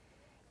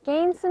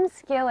 Gain some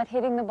skill at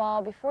hitting the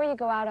ball before you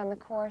go out on the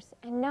course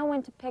and know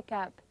when to pick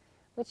up,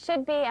 which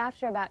should be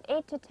after about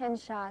 8 to 10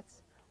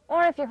 shots,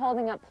 or if you're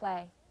holding up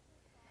play.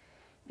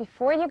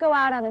 Before you go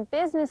out on a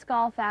business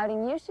golf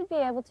outing, you should be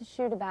able to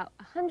shoot about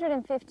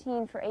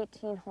 115 for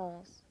 18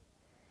 holes.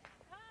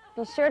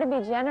 Be sure to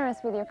be generous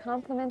with your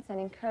compliments and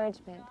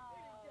encouragement.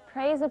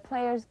 Praise a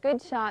player's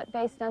good shot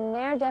based on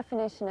their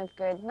definition of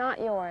good, not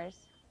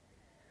yours.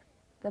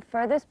 The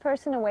furthest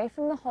person away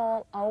from the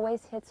hole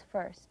always hits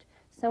first,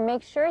 so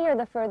make sure you're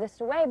the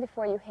furthest away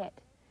before you hit.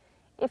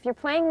 If you're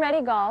playing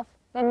ready golf,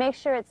 then make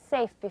sure it's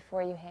safe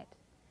before you hit.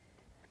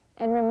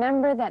 And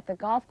remember that the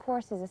golf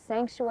course is a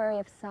sanctuary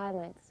of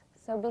silence,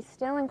 so be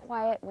still and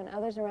quiet when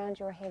others around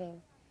you are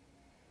hitting.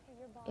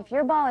 If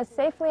your ball is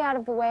safely out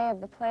of the way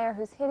of the player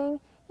who's hitting,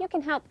 you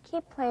can help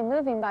keep play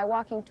moving by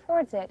walking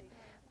towards it,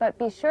 but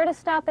be sure to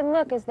stop and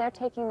look as they're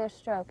taking their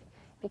stroke,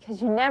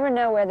 because you never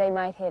know where they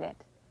might hit it.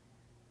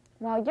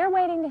 While you're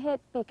waiting to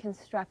hit, be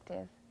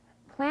constructive.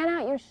 Plan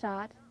out your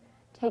shot,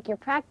 take your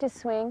practice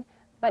swing,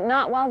 but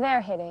not while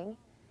they're hitting,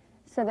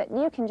 so that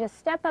you can just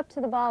step up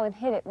to the ball and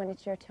hit it when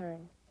it's your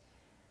turn.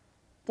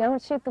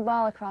 Don't shoot the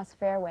ball across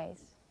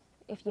fairways.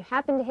 If you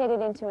happen to hit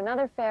it into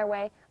another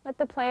fairway, let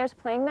the players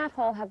playing that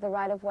hole have the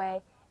right of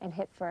way and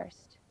hit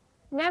first.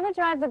 Never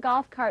drive the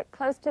golf cart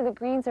close to the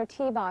greens or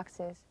tee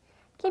boxes.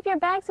 Keep your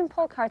bags and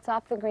pull carts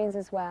off the greens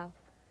as well.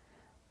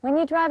 When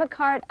you drive a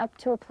cart up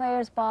to a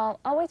player's ball,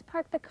 always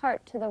park the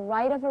cart to the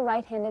right of a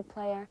right-handed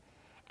player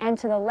and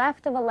to the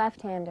left of a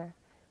left-hander,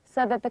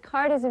 so that the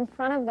cart is in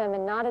front of them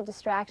and not a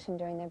distraction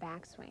during their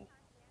backswing.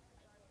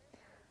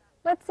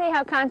 Let's see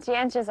how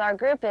conscientious our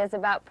group is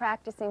about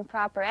practicing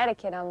proper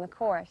etiquette on the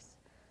course.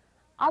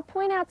 I'll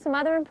point out some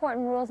other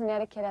important rules and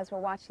etiquette as we're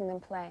watching them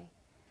play.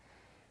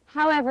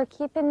 However,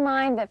 keep in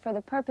mind that for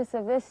the purpose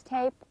of this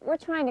tape, we're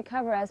trying to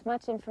cover as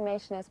much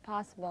information as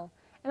possible,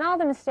 and all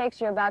the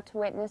mistakes you're about to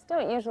witness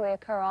don't usually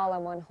occur all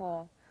on one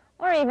hole,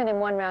 or even in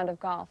one round of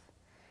golf.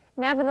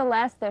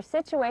 Nevertheless, they're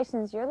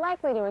situations you're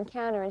likely to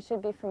encounter and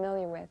should be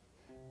familiar with.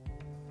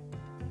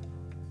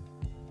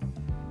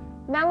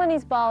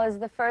 Melanie's ball is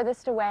the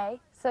furthest away,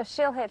 so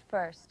she'll hit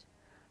first.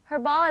 Her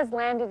ball is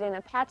landed in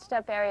a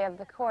patched-up area of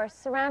the course,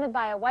 surrounded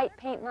by a white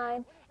paint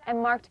line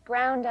and marked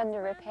ground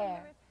under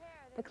repair.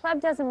 The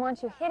club doesn't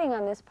want you hitting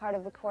on this part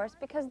of the course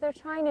because they're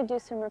trying to do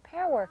some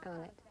repair work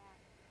on it.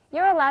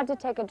 You're allowed to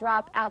take a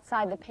drop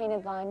outside the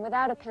painted line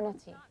without a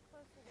penalty.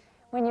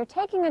 When you're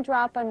taking a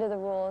drop under the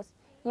rules,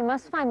 You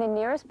must find the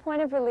nearest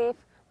point of relief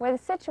where the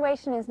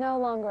situation is no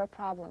longer a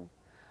problem.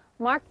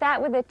 Mark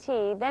that with a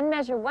T, then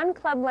measure 1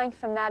 club length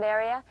from that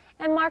area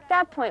and mark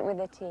that point with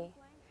a T.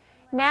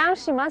 Now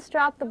she must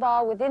drop the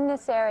ball within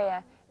this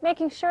area,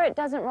 making sure it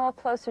doesn't roll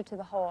closer to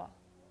the hole.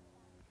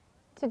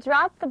 To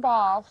drop the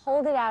ball,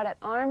 hold it out at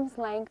arm's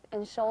length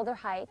and shoulder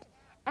height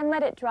and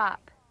let it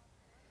drop.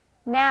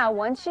 Now,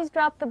 once she's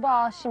dropped the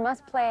ball, she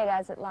must play it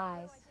as it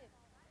lies.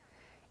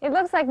 It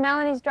looks like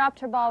Melanie's dropped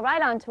her ball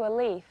right onto a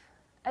leaf.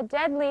 A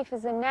dead leaf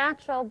is a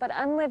natural but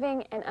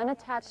unliving and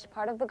unattached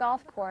part of the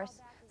golf course,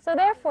 so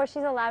therefore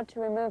she's allowed to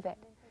remove it.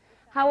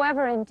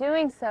 However, in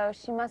doing so,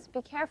 she must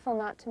be careful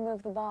not to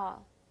move the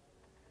ball.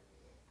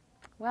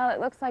 Well,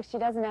 it looks like she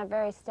doesn't have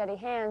very steady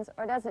hands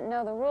or doesn't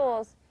know the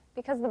rules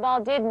because the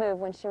ball did move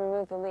when she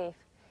removed the leaf,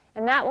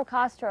 and that will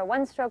cost her a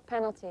 1-stroke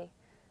penalty.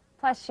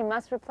 Plus, she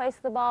must replace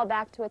the ball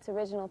back to its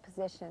original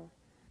position.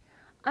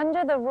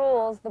 Under the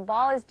rules, the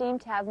ball is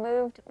deemed to have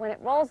moved when it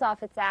rolls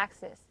off its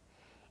axis.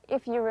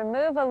 If you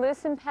remove a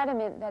loose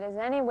impediment that is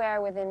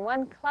anywhere within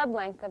 1 club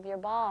length of your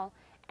ball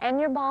and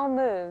your ball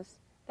moves,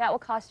 that will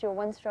cost you a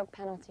 1-stroke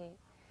penalty.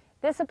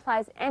 This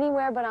applies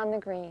anywhere but on the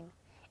green.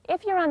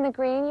 If you're on the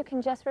green, you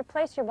can just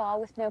replace your ball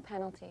with no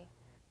penalty.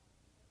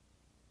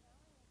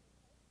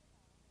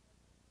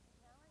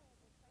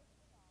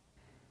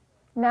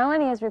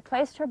 Melanie has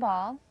replaced her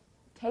ball,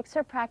 takes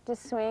her practice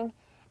swing,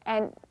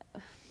 and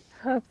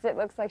oops, it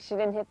looks like she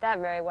didn't hit that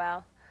very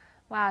well.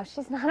 Wow,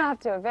 she's not off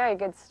to a very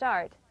good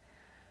start.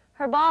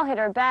 Her ball hit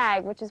her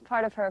bag, which is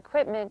part of her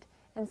equipment,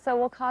 and so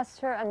will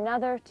cost her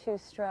another 2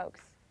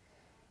 strokes.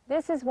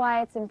 This is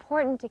why it's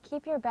important to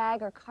keep your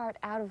bag or cart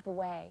out of the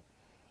way.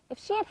 If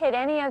she had hit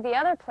any of the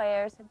other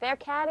players, their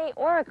caddy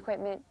or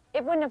equipment,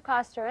 it wouldn't have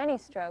cost her any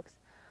strokes,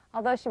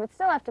 although she would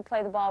still have to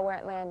play the ball where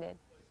it landed.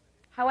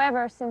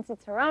 However, since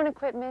it's her own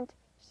equipment,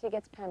 she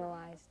gets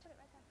penalized.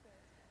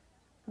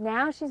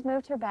 Now she's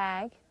moved her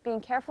bag, being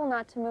careful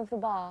not to move the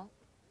ball,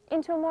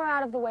 into a more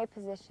out-of-the-way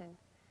position.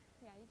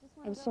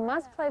 And she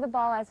must play the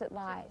ball as it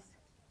lies.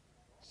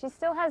 She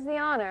still has the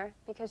honor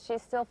because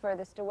she's still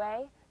furthest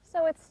away,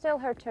 so it's still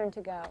her turn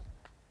to go.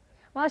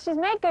 Well, she's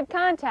made good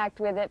contact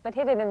with it, but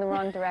hit it in the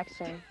wrong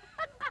direction.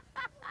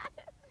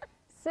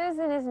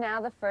 Susan is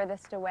now the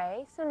furthest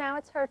away, so now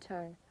it's her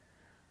turn.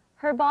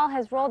 Her ball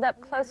has rolled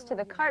up close to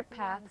the cart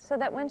path so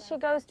that when she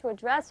goes to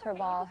address her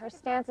ball, her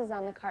stance is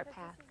on the cart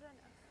path.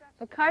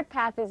 The cart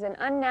path is an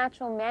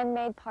unnatural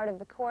man-made part of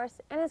the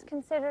course and is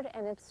considered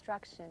an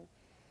obstruction.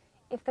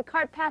 If the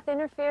cart path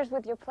interferes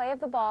with your play of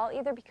the ball,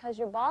 either because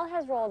your ball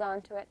has rolled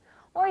onto it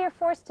or you're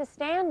forced to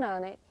stand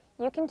on it,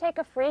 you can take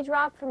a free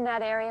drop from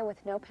that area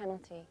with no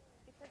penalty.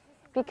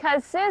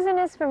 Because Susan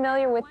is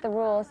familiar with the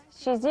rules,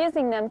 she's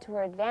using them to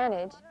her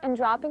advantage and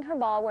dropping her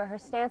ball where her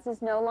stance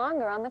is no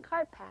longer on the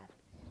cart path.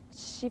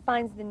 She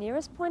finds the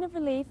nearest point of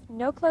relief,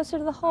 no closer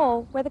to the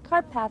hole, where the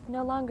cart path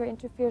no longer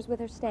interferes with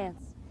her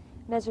stance.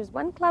 Measures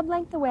 1 club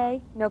length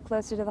away, no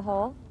closer to the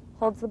hole,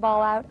 holds the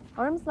ball out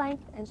arm's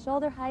length and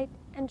shoulder height,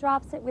 and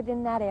drops it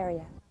within that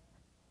area.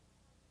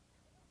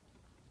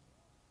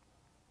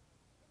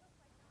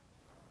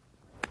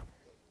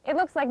 It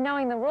looks like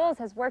knowing the rules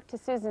has worked to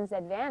Susan's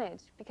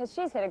advantage because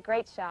she's hit a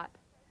great shot.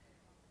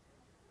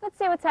 Let's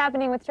see what's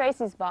happening with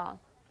Tracy's ball.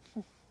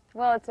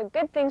 Well, it's a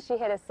good thing she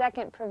hit a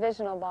second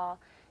provisional ball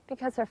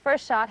because her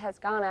first shot has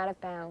gone out of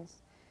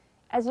bounds.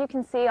 As you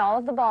can see, all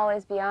of the ball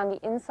is beyond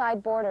the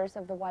inside borders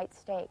of the white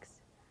stakes.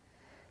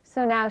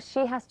 So now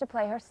she has to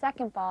play her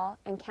second ball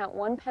and count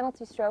 1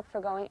 penalty stroke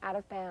for going out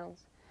of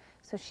bounds.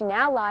 So she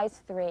now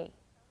lies 3.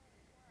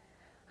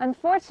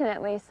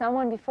 Unfortunately,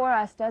 someone before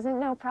us doesn't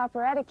know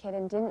proper etiquette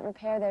and didn't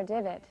repair their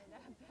divot.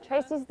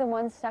 Tracy's the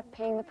one stuck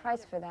paying the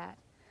price for that.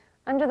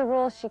 Under the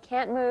rules, she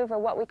can't move or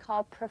what we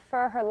call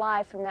prefer her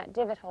lie from that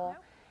divot hole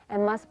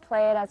and must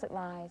play it as it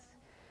lies.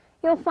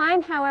 You'll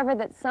find, however,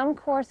 that some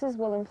courses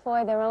will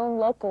employ their own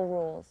local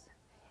rules.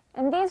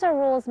 And these are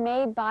rules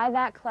made by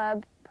that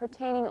club,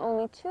 pertaining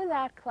only to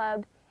that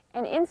club,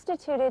 and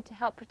instituted to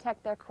help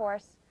protect their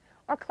course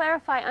or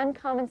clarify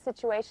uncommon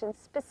situations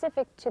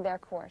specific to their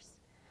course.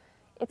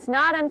 It's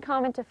not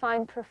uncommon to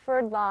find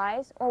preferred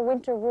lies or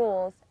winter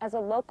rules as a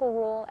local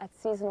rule at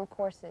seasonal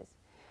courses.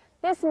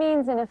 This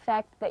means, in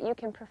effect, that you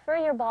can prefer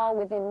your ball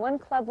within 1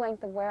 club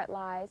length of where it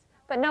lies,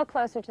 but no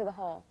closer to the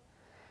hole.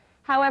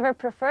 However,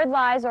 preferred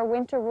lies or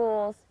winter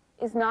rules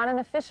is not an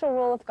official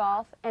rule of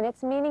golf, and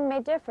its meaning may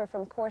differ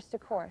from course to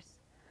course.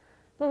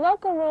 The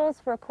local rules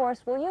for a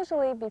course will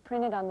usually be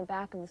printed on the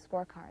back of the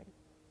scorecard.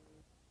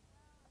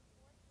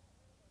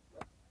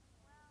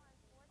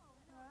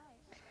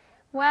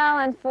 Well,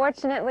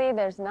 unfortunately,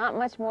 there's not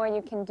much more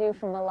you can do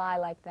from a lie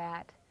like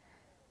that.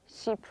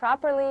 She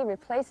properly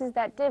replaces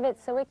that divot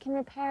so it can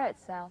repair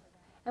itself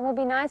and will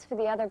be nice for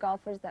the other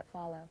golfers that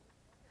follow.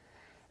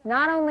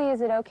 Not only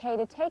is it okay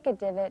to take a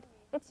divot,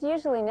 it's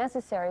usually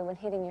necessary when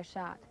hitting your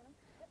shot.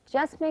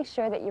 Just make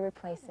sure that you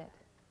replace it.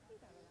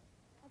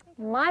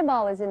 My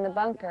ball is in the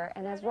bunker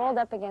and has rolled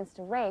up against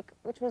a rake,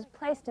 which was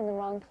placed in the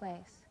wrong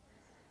place.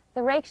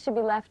 The rake should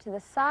be left to the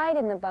side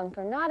in the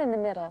bunker, not in the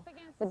middle,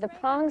 with the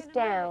prongs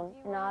down,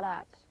 not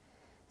up.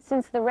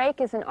 Since the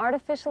rake is an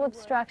artificial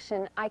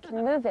obstruction, I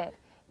can move it,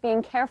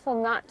 being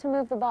careful not to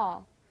move the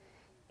ball.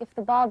 If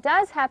the ball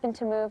does happen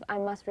to move, I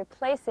must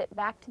replace it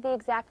back to the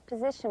exact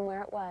position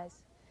where it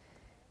was.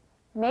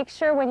 Make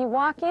sure when you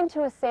walk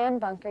into a sand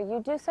bunker,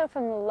 you do so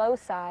from the low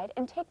side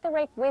and take the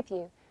rake with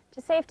you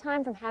to save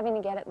time from having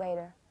to get it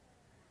later.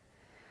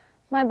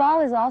 My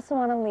ball is also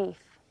on a leaf.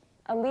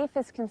 A leaf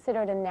is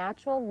considered a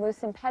natural,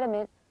 loose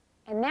impediment,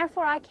 and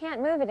therefore I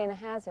can't move it in a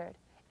hazard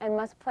and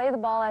must play the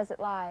ball as it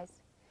lies.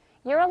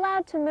 You're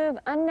allowed to move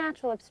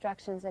unnatural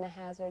obstructions in a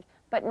hazard,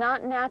 but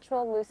not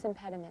natural, loose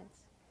impediments.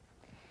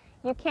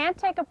 You can't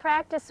take a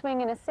practice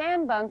swing in a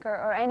sand bunker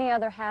or any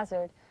other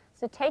hazard,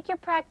 so take your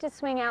practice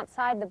swing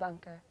outside the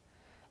bunker.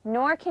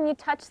 Nor can you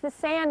touch the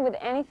sand with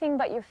anything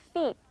but your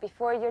feet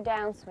before your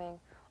downswing,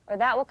 or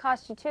that will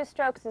cost you 2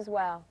 strokes as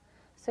well.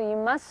 So you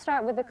must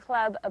start with the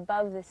club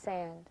above the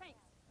sand.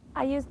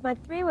 I used my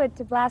 3-wood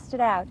to blast it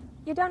out.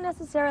 You don't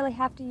necessarily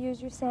have to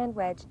use your sand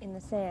wedge in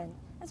the sand,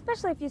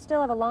 especially if you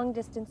still have a long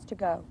distance to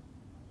go.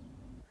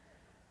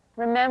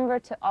 Remember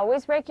to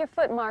always rake your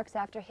foot marks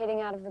after hitting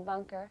out of the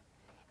bunker,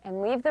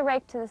 and leave the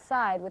rake to the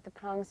side with the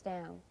prongs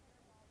down.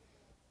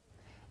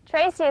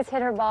 Tracy has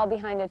hit her ball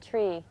behind a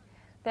tree.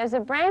 There's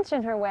a branch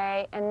in her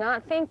way, and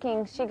not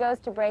thinking, she goes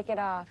to break it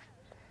off.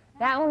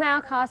 That will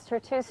now cost her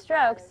 2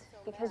 strokes,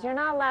 because you're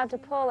not allowed to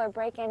pull or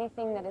break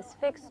anything that is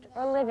fixed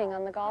or living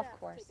on the golf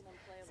course,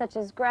 such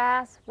as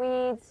grass,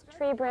 weeds,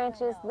 tree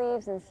branches,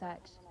 leaves, and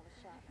such.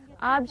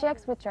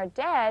 Objects which are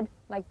dead,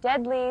 like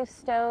dead leaves,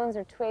 stones,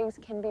 or twigs,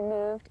 can be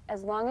moved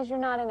as long as you're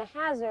not in a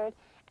hazard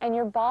and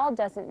your ball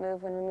doesn't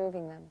move when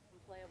removing them.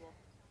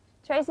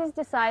 Tracy's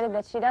decided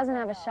that she doesn't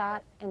have a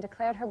shot and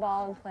declared her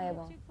ball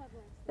unplayable.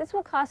 This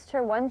will cost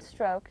her 1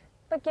 stroke,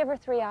 but give her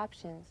 3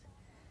 options.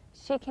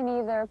 She can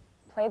either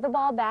play the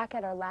ball back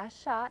at her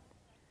last shot,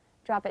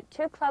 drop it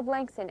 2 club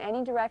lengths in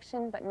any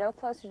direction but no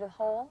closer to the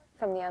hole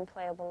from the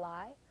unplayable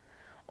lie,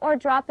 or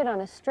drop it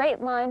on a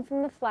straight line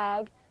from the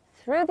flag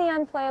through the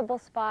unplayable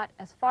spot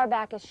as far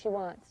back as she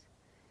wants.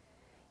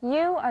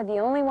 You are the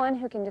only one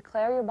who can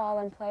declare your ball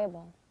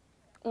unplayable.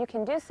 You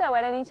can do so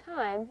at any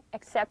time,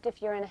 except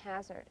if you're in a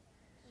hazard.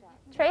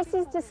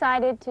 Tracy's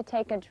decided to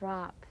take a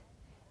drop.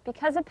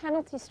 Because a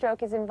penalty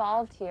stroke is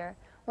involved here,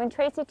 when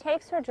Tracy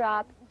takes her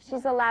drop,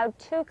 she's allowed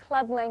 2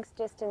 club lengths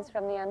distance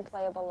from the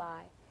unplayable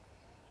lie.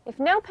 If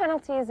no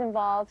penalty is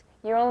involved,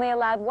 you're only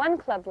allowed 1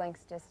 club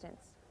lengths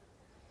distance.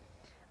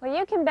 Well,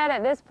 you can bet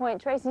at this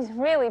point Tracy's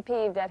really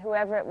peeved at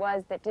whoever it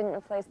was that didn't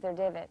replace their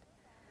divot.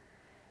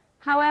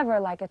 However,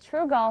 like a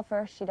true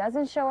golfer, she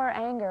doesn't show her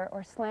anger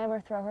or slam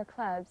or throw her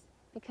clubs,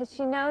 because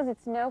she knows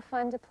it's no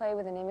fun to play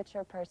with an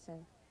immature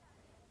person.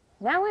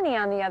 Melanie,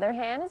 on the other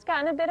hand, has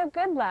gotten a bit of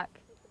good luck.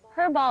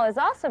 Her ball is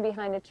also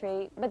behind a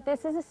tree, but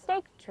this is a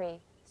staked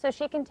tree, so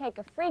she can take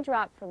a free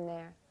drop from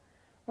there.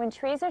 When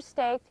trees are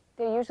staked,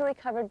 they're usually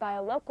covered by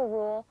a local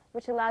rule,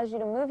 which allows you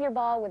to move your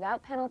ball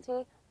without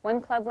penalty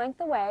 1 club length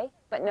away,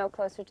 but no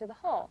closer to the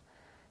hole,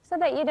 so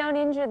that you don't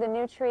injure the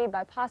new tree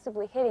by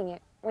possibly hitting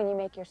it when you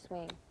make your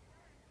swing.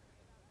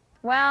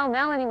 Well,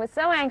 Melanie was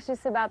so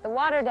anxious about the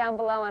water down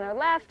below on her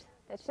left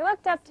that she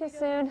looked up too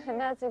soon, and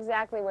that's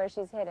exactly where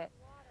she's hit it.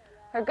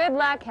 Her good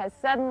luck has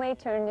suddenly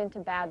turned into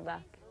bad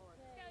luck.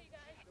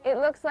 It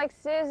looks like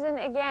Susan,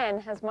 again,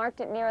 has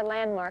marked it near a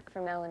landmark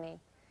for Melanie.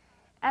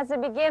 As a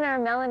beginner,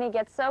 Melanie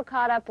gets so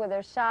caught up with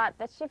her shot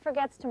that she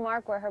forgets to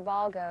mark where her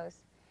ball goes.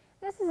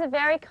 This is a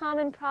very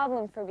common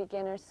problem for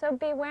beginners, so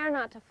beware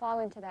not to fall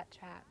into that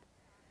trap.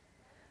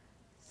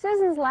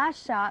 Susan's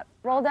last shot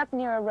rolled up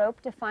near a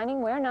rope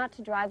defining where not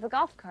to drive the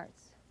golf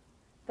carts.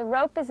 The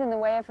rope is in the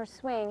way of her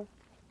swing,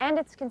 and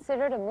it's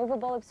considered a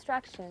movable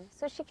obstruction,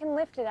 so she can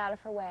lift it out of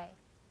her way.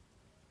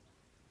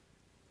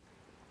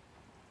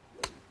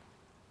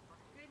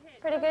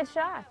 Pretty good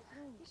shot.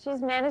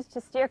 She's managed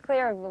to steer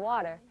clear of the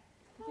water.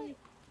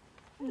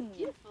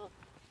 Beautiful.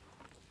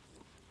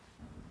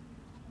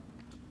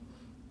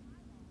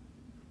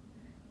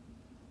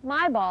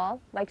 My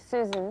ball, like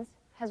Susan's,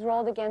 has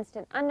rolled against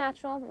an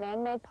unnatural,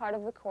 man-made part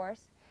of the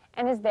course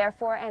and is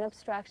therefore an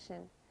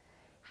obstruction.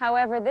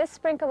 However, this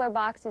sprinkler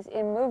box is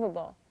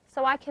immovable,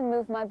 so I can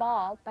move my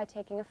ball by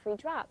taking a free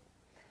drop.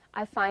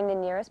 I find the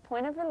nearest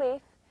point of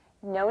relief,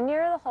 no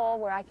nearer the hole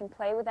where I can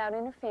play without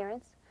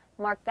interference,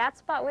 mark that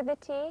spot with a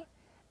tee,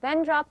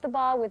 then drop the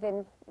ball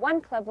within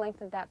 1 club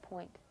length of that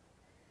point.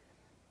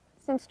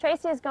 Since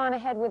Tracy has gone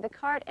ahead with the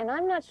cart and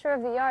I'm not sure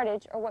of the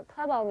yardage or what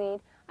club I'll need,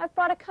 I've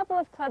brought a couple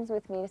of clubs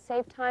with me to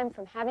save time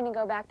from having to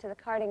go back to the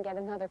cart and get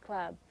another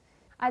club.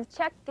 I've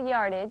checked the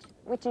yardage,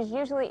 which is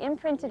usually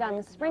imprinted on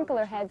the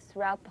sprinkler heads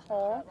throughout the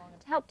hole,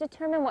 to help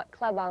determine what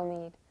club I'll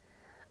need.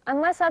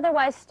 Unless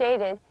otherwise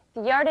stated,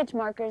 the yardage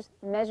markers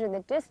measure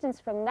the distance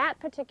from that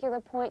particular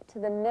point to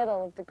the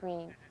middle of the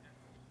green.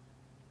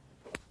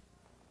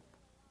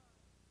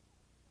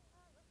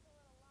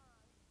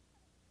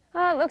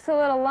 Oh, it looks a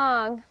little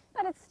long,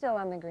 but it's still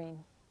on the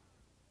green.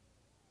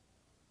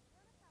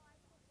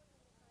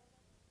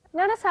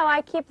 Notice how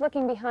I keep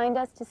looking behind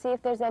us to see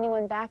if there's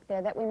anyone back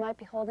there that we might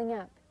be holding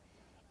up.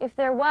 If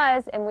there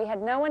was, and we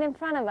had no one in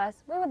front of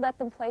us, we would let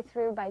them play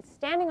through by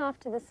standing off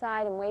to the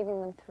side and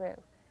waving them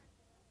through.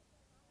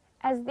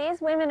 As these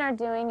women are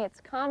doing,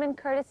 it's common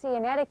courtesy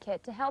and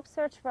etiquette to help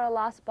search for a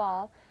lost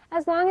ball,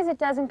 as long as it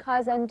doesn't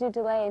cause undue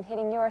delay in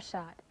hitting your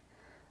shot.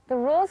 The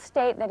rules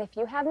state that if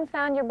you haven't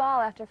found your ball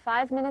after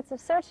 5 minutes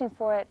of searching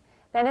for it,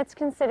 then it's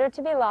considered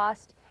to be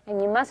lost,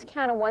 and you must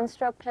count a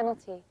one-stroke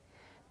penalty.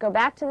 Go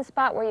back to the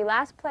spot where you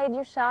last played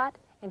your shot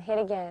and hit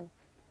again.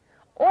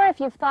 Or if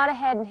you've thought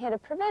ahead and hit a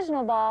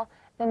provisional ball,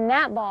 then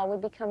that ball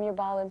would become your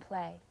ball in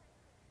play.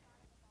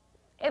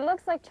 It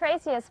looks like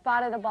Tracy has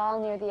spotted a ball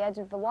near the edge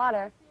of the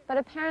water, but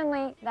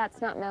apparently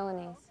that's not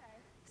Melanie's.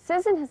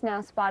 Susan has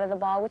now spotted a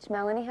ball which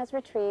Melanie has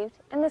retrieved,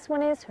 and this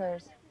one is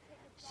hers.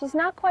 She's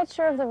not quite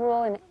sure of the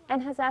rule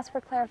and has asked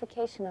for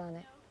clarification on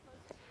it.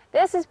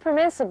 This is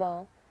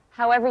permissible.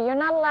 However, you're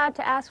not allowed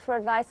to ask for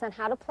advice on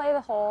how to play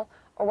the hole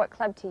or what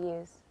club to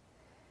use.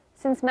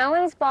 Since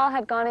Melanie's ball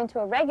had gone into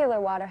a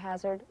regular water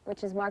hazard,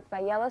 which is marked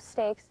by yellow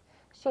stakes,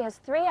 she has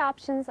 3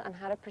 options on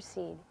how to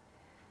proceed.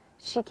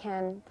 She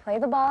can play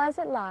the ball as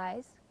it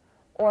lies,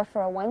 or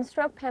for a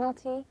one-stroke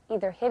penalty,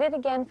 either hit it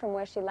again from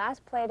where she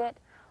last played it,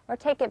 or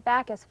take it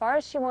back as far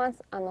as she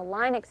wants on the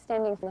line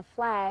extending from the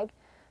flag,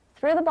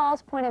 through the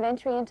ball's point of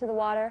entry into the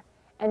water,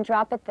 and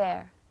drop it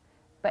there,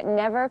 but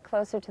never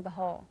closer to the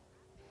hole.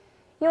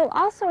 You'll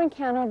also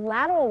encounter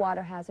lateral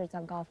water hazards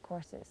on golf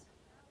courses.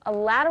 A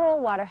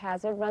lateral water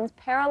hazard runs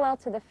parallel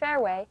to the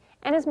fairway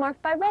and is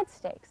marked by red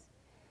stakes.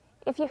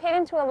 If you hit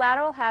into a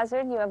lateral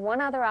hazard, you have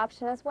one other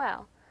option as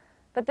well,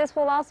 but this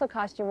will also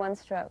cost you 1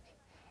 stroke,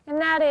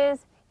 and that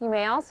is, you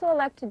may also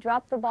elect to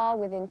drop the ball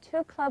within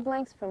 2 club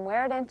lengths from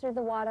where it entered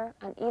the water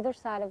on either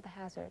side of the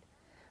hazard,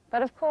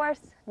 but of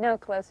course, no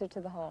closer to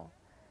the hole.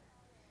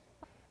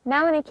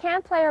 Melanie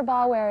can't play her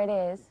ball where it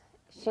is.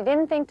 She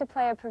didn't think to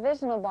play a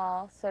provisional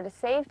ball, so to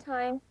save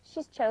time,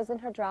 she's chosen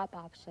her drop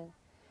option.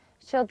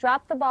 She'll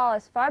drop the ball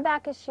as far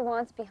back as she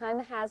wants behind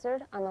the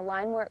hazard on the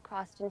line where it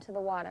crossed into the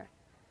water.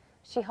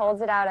 She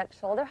holds it out at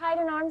shoulder height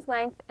and arm's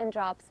length and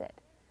drops it.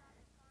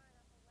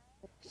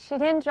 She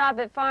didn't drop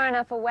it far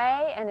enough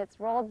away and it's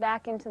rolled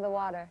back into the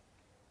water.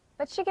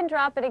 But she can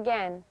drop it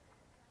again.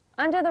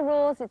 Under the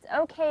rules, it's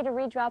okay to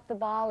redrop the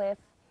ball if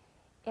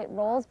it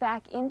rolls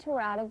back into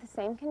or out of the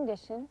same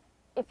condition,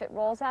 if it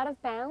rolls out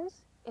of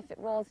bounds, if it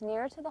rolls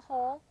nearer to the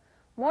hole,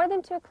 more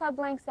than 2 club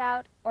lengths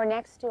out, or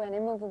next to an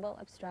immovable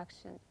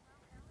obstruction.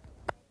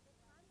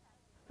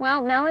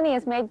 Well, Melanie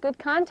has made good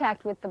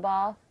contact with the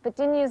ball, but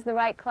didn't use the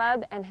right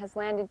club and has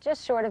landed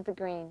just short of the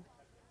green.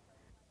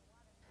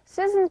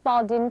 Susan's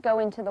ball didn't go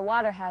into the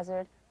water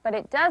hazard, but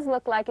it does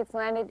look like it's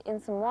landed in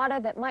some water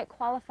that might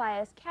qualify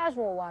as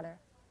casual water.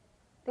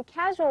 The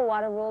casual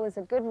water rule is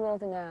a good rule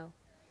to know.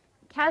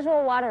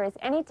 Casual water is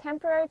any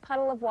temporary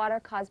puddle of water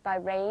caused by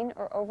rain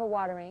or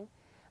overwatering,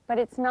 but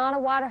it's not a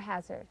water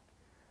hazard.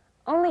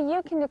 Only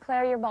you can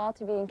declare your ball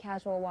to be in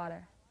casual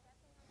water.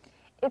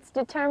 It's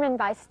determined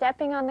by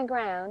stepping on the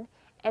ground,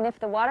 and if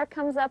the water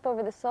comes up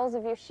over the soles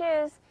of your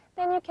shoes,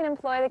 then you can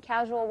employ the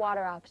casual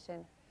water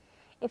option.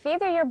 If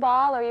either your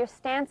ball or your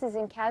stance is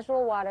in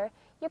casual water,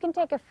 you can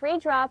take a free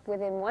drop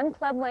within 1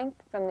 club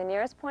length from the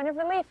nearest point of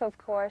relief, of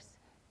course,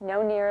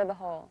 no nearer the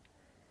hole.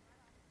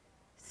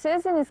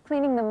 Susan is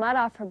cleaning the mud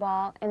off her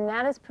ball, and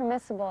that is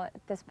permissible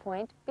at this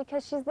point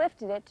because she's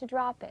lifted it to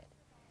drop it.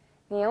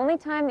 The only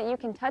time that you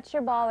can touch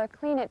your ball or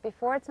clean it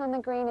before it's on the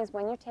green is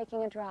when you're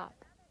taking a drop.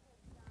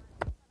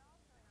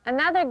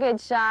 Another good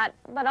shot,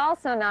 but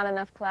also not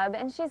enough club,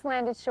 and she's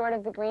landed short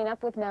of the green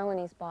up with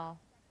Melanie's ball.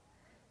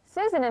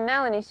 Susan and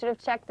Melanie should have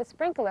checked the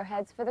sprinkler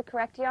heads for the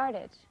correct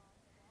yardage.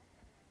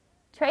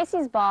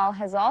 Tracy's ball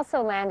has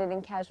also landed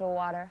in casual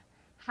water.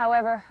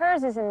 However,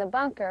 hers is in the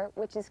bunker,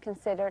 which is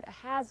considered a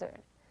hazard.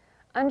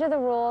 Under the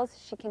rules,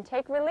 she can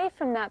take relief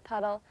from that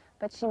puddle,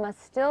 but she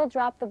must still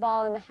drop the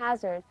ball in the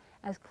hazard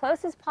as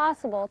close as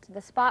possible to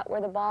the spot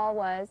where the ball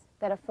was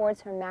that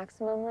affords her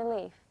maximum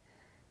relief,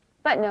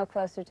 but no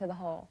closer to the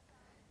hole.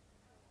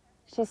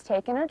 She's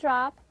taken her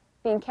drop,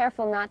 being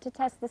careful not to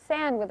test the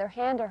sand with her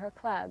hand or her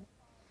club.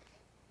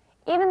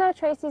 Even though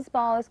Tracy's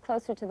ball is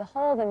closer to the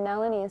hole than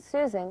Melanie and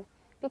Susan,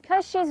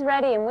 because she's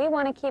ready and we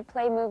want to keep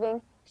play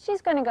moving,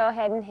 she's going to go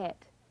ahead and hit.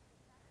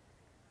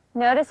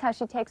 Notice how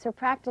she takes her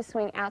practice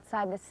swing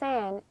outside the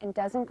sand and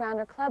doesn't ground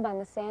her club on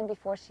the sand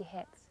before she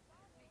hits.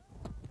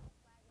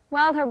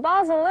 Well, her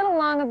ball's a little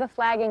long of the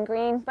flag and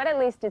green, but at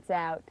least it's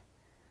out.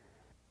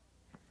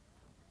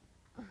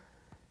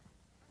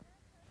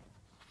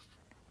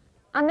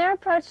 On their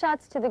approach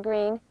shots to the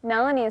green,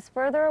 Melanie is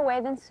further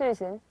away than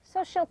Susan,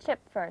 so she'll chip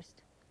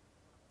first.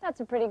 That's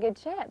a pretty good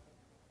chip.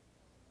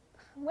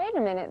 Wait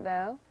a minute,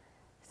 though.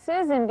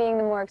 Susan, being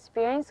the more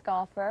experienced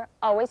golfer,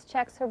 always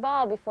checks her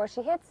ball before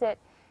she hits it,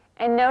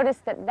 and notice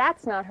that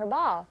that's not her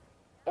ball.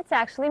 It's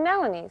actually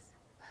Melanie's.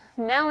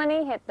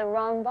 Melanie hit the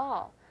wrong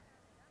ball.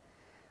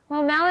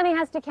 Well, Melanie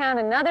has to count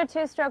another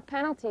 2-stroke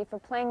penalty for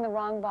playing the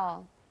wrong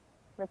ball.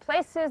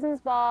 Replace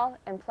Susan's ball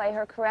and play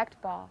her correct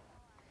ball.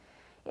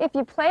 If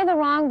you play the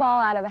wrong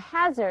ball out of a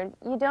hazard,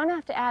 you don't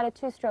have to add a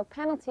 2-stroke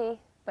penalty,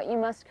 but but you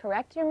must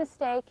correct your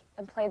mistake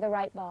and play the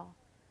right ball.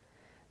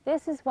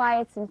 This is why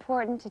it's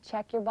important to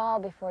check your ball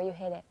before you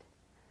hit it.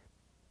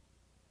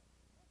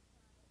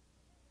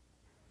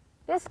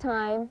 This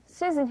time,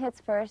 Susan hits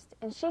first,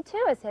 and she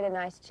too has hit a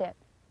nice chip.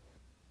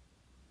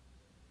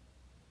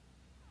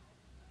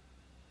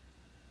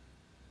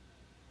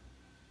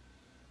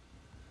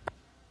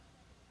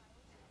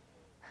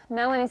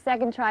 Melanie's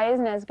second try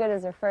isn't as good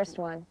as her first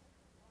one.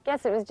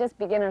 Guess it was just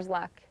beginner's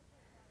luck.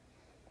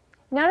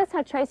 Notice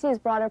how Tracy has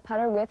brought her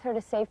putter with her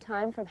to save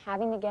time from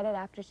having to get it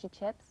after she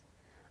chips?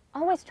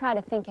 Always try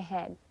to think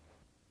ahead.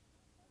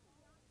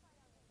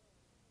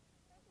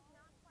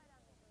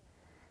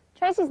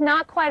 Tracy's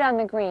not quite on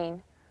the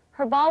green.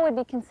 Her ball would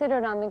be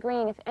considered on the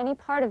green if any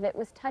part of it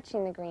was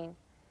touching the green.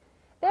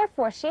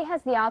 Therefore, she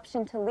has the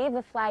option to leave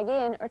the flag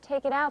in or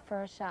take it out for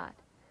her shot.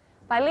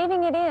 By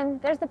leaving it in,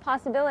 there's the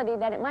possibility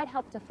that it might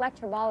help deflect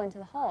her ball into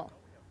the hole.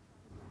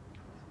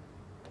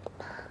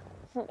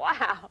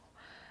 Wow!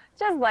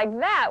 Just like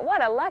that,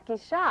 what a lucky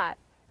shot!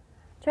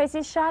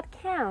 Tracy's shot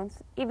counts,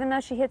 even though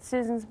she hit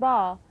Susan's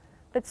ball,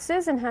 but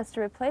Susan has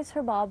to replace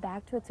her ball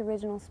back to its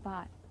original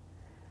spot.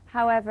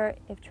 However,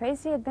 if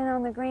Tracy had been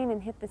on the green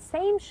and hit the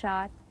same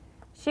shot,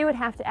 she would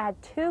have to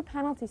add 2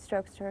 penalty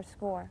strokes to her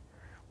score,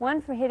 one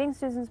for hitting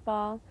Susan's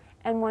ball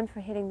and one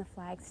for hitting the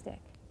flag stick.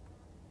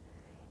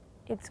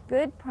 It's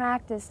good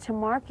practice to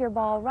mark your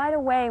ball right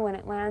away when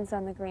it lands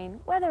on the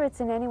green, whether it's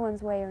in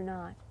anyone's way or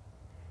not.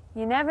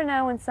 You never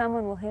know when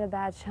someone will hit a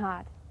bad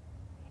shot.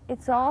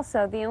 It's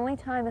also the only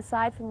time,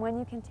 aside from when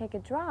you can take a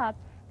drop,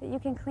 that you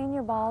can clean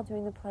your ball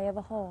during the play of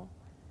a hole.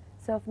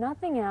 So if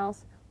nothing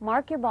else,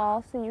 mark your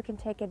ball so you can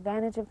take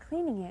advantage of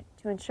cleaning it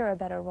to ensure a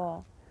better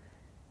roll.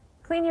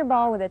 Clean your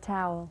ball with a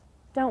towel.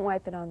 Don't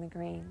wipe it on the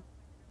green.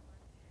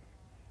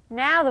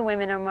 Now the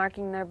women are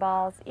marking their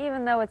balls,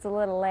 even though it's a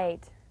little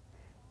late.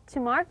 To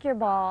mark your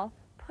ball,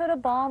 put a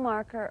ball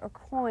marker or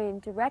coin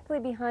directly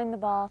behind the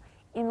ball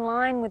in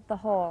line with the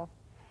hole,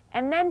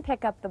 and then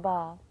pick up the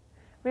ball.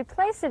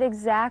 Replace it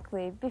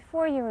exactly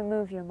before you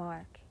remove your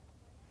mark.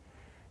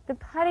 The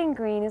putting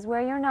green is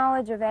where your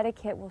knowledge of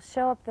etiquette will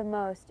show up the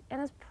most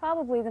and is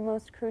probably the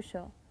most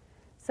crucial.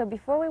 So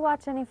before we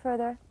watch any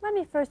further, let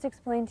me first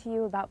explain to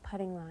you about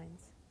putting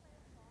lines.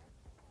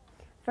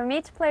 From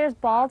each player's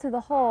ball to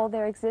the hole,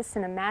 there exists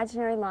an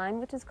imaginary line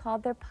which is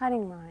called their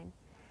putting line.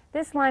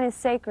 This line is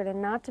sacred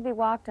and not to be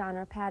walked on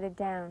or patted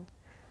down,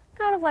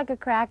 kind of like a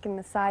crack in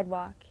the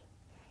sidewalk.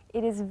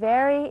 It is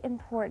very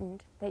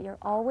important that you're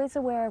always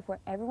aware of where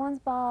everyone's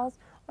balls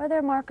or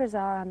their markers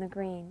are on the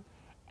green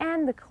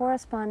and the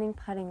corresponding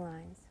putting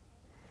lines.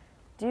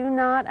 Do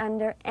not,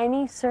 under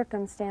any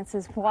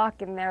circumstances,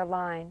 walk in their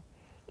line.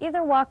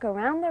 Either walk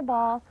around their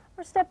ball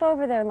or step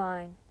over their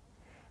line.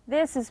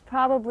 This is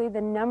probably the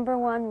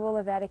 #1 rule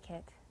of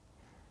etiquette.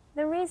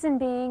 The reason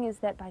being is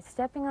that by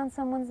stepping on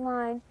someone's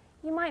line,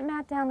 you might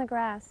mat down the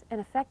grass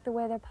and affect the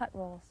way their putt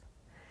rolls.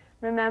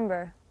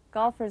 Remember,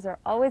 golfers are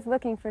always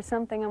looking for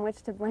something on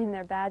which to blame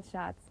their bad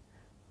shots.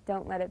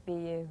 Don't let it be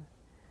you.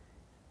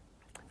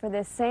 For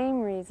this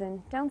same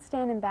reason, don't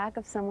stand in back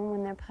of someone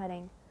when they're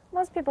putting.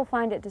 Most people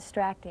find it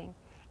distracting.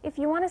 If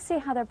you want to see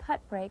how their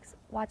putt breaks,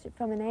 watch it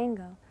from an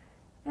angle.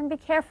 And be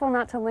careful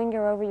not to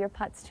linger over your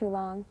putts too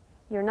long.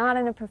 You're not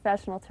in a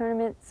professional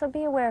tournament, so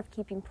be aware of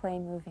keeping play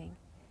moving.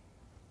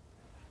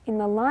 In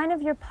the line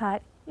of your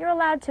putt, you're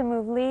allowed to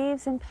move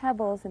leaves and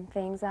pebbles and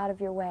things out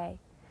of your way,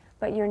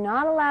 but you're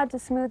not allowed to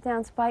smooth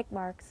down spike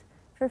marks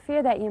for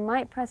fear that you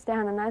might press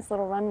down a nice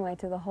little runway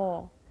to the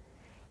hole.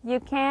 You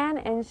can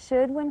and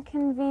should, when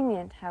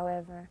convenient,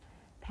 however,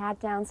 pat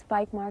down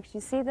spike marks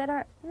you see that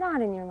are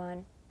not in your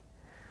line.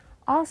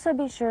 Also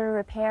be sure to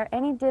repair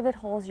any divot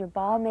holes your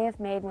ball may have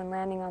made when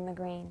landing on the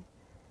green.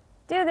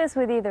 Do this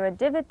with either a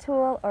divot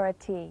tool or a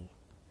tee.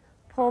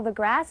 Pull the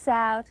grass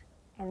out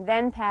and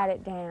then pat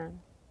it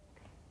down.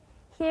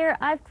 Here,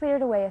 I've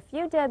cleared away a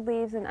few dead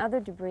leaves and other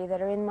debris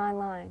that are in my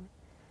line.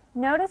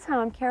 Notice how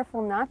I'm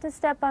careful not to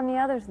step on the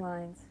others'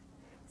 lines.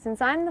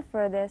 Since I'm the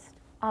furthest,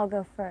 I'll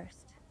go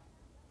first.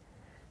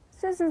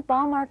 Susan's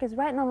ball mark is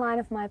right in the line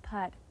of my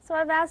putt, so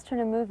I've asked her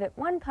to move it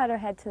 1 putter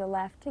head to the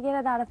left to get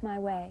it out of my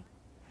way.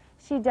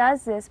 She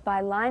does this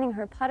by lining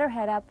her putter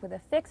head up with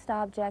a fixed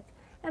object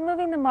and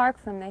moving the mark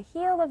from the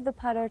heel of the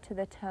putter to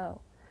the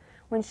toe.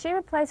 When she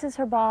replaces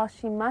her ball,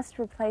 she must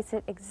replace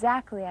it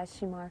exactly as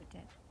she marked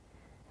it.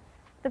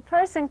 The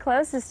person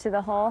closest to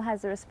the hole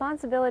has the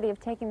responsibility of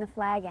taking the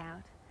flag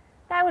out.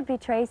 That would be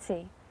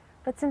Tracy,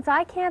 but since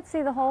I can't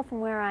see the hole from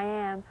where I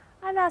am,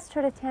 I've asked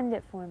her to tend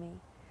it for me.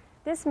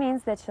 This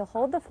means that she'll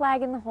hold the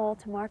flag in the hole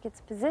to mark its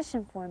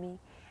position for me,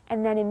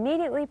 and then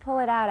immediately pull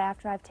it out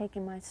after I've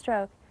taken my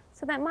stroke,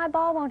 so that my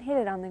ball won't hit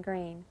it on the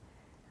green.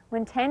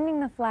 When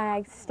tending the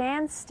flag,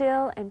 stand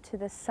still and to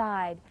the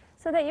side,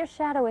 so that your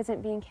shadow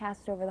isn't being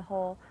cast over the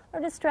hole or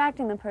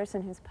distracting the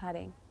person who's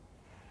putting.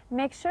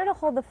 Make sure to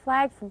hold the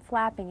flag from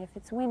flapping if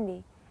it's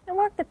windy, and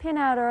work the pin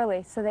out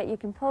early so that you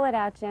can pull it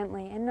out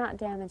gently and not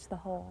damage the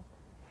hole.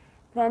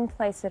 Then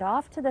place it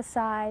off to the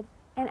side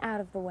and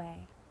out of the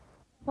way.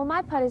 Well,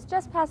 my putt is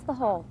just past the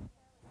hole.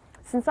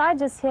 Since I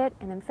just hit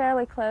and am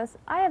fairly close,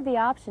 I have the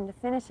option to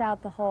finish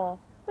out the hole,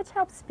 which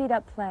helps speed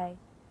up play.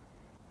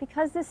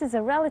 Because this is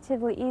a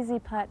relatively easy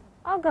putt,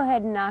 I'll go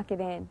ahead and knock it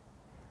in.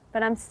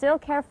 But I'm still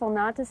careful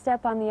not to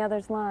step on the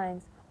other's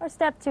lines or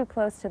step too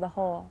close to the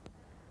hole.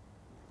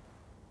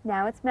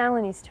 Now it's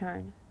Melanie's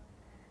turn.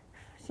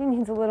 She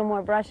needs a little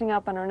more brushing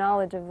up on her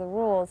knowledge of the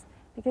rules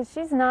because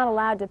she's not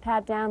allowed to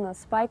pat down those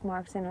spike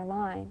marks in her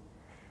line.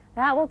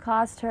 That will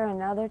cost her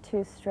another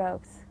 2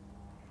 strokes.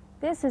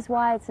 This is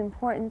why it's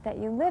important that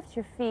you lift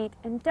your feet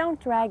and don't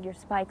drag your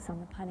spikes on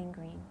the putting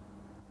green.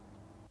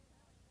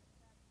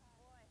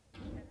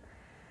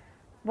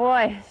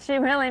 Boy, she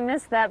really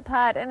missed that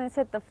putt and it's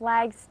hit the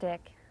flag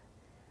stick.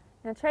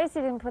 Now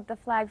Tracy didn't put the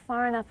flag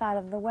far enough out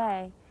of the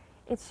way.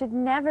 It should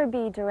never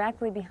be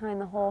directly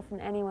behind the hole from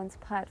anyone's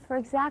putt for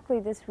exactly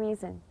this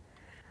reason.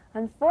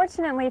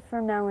 Unfortunately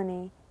for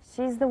Melanie,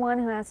 she's the one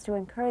who has to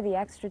incur the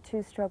extra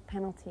 2-stroke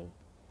penalty.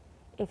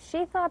 If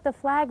she thought the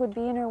flag would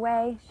be in her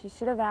way, she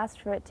should have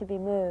asked for it to be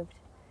moved.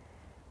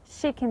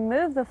 She can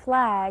move the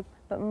flag,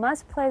 but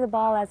must play the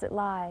ball as it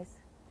lies.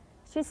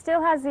 She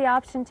still has the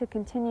option to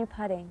continue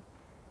putting.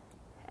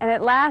 And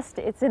at last,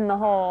 it's in the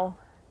hole.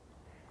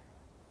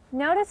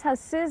 Notice how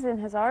Susan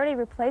has already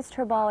replaced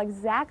her ball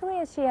exactly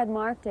as she had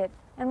marked it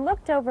and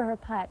looked over her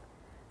putt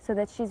so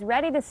that she's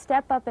ready to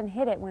step up and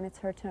hit it when it's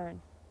her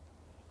turn.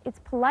 It's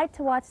polite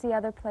to watch the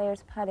other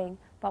players putting,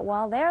 but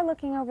while they're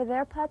looking over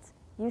their putts,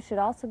 you should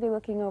also be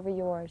looking over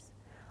yours.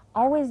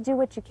 Always do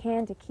what you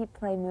can to keep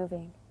play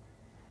moving.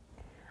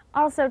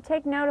 Also,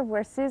 take note of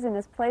where Susan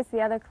has placed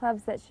the other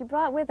clubs that she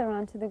brought with her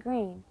onto the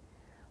green.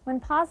 When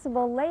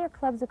possible, lay your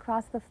clubs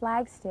across the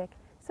flag stick,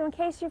 so in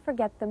case you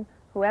forget them,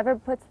 whoever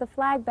puts the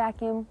flag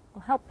back in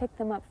will help pick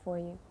them up for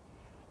you.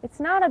 It's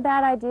not a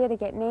bad idea to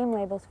get name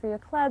labels for your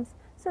clubs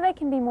so they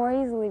can be more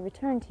easily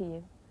returned to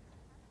you.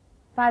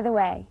 By the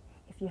way,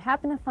 if you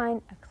happen to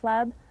find a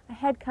club, a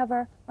head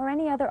cover, or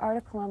any other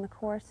article on the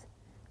course,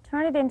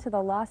 turn it into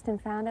the lost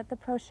and found at the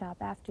pro shop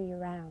after your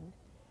round.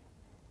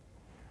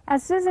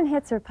 As Susan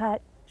hits her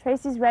putt,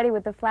 Tracy's ready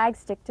with the flag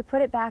stick to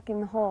put it back in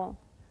the hole.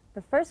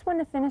 The first one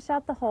to finish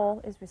out the hole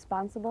is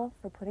responsible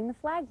for putting the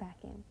flag back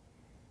in.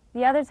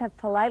 The others have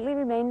politely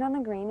remained on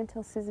the green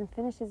until Susan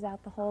finishes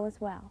out the hole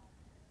as well.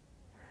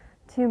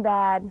 Too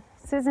bad.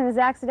 Susan has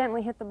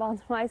accidentally hit the ball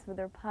twice with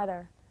her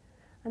putter.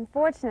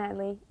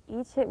 Unfortunately,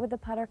 each hit with the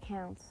putter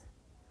counts.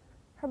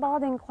 Her ball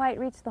didn't quite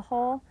reach the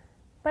hole,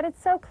 but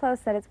it's so close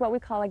that it's what we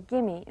call a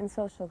gimme in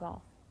social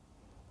golf.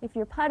 If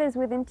your putt is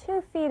within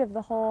 2 feet of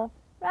the hole,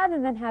 rather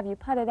than have you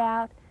putt it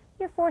out,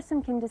 your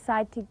foursome can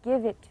decide to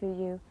give it to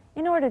you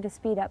in order to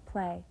speed up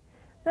play.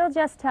 They'll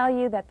just tell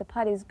you that the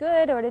putt is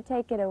good or to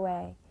take it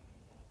away.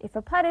 If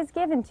a putt is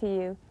given to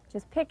you,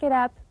 just pick it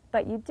up,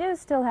 but you do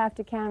still have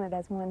to count it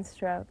as 1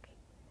 stroke.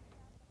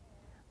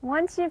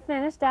 Once you've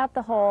finished out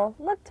the hole,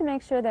 look to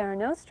make sure there are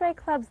no stray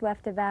clubs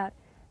left about.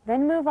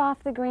 Then move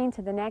off the green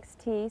to the next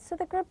tee so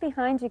the group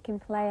behind you can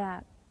play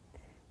out.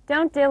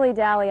 Don't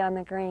dilly-dally on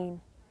the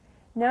green.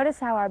 Notice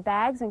how our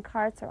bags and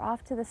carts are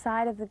off to the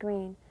side of the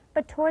green,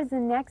 but towards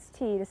the next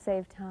tee to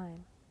save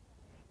time.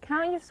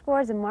 Count your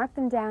scores and mark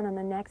them down on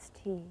the next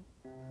tee.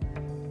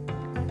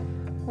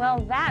 Well,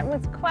 that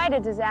was quite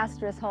a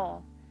disastrous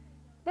hole.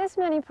 This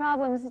many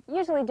problems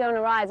usually don't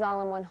arise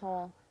all in one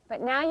hole, but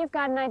now you've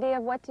got an idea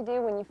of what to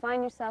do when you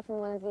find yourself in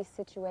one of these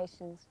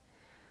situations.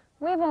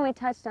 We've only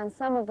touched on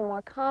some of the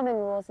more common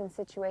rules and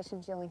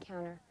situations you'll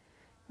encounter.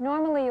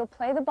 Normally, you'll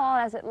play the ball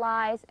as it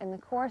lies and the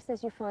course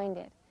as you find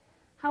it.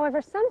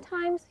 However,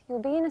 sometimes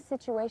you'll be in a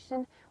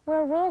situation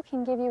where a rule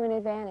can give you an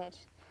advantage,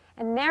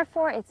 and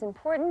therefore it's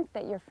important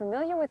that you're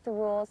familiar with the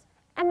rules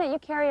and that you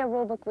carry a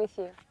rule book with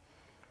you.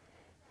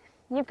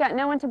 You've got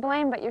no one to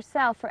blame but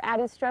yourself for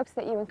added strokes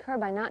that you incur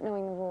by not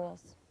knowing the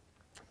rules.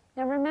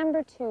 Now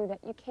remember, too,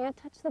 that you can't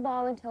touch the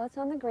ball until it's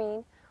on the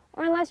green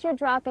or unless you're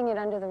dropping it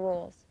under the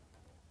rules.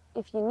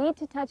 If you need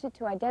to touch it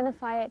to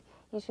identify it,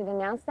 you should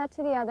announce that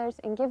to the others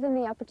and give them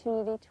the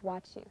opportunity to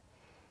watch you.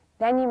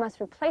 Then you must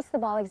replace the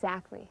ball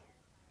exactly.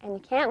 And you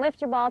can't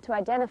lift your ball to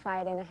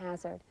identify it in a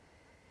hazard.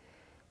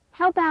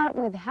 Help out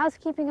with the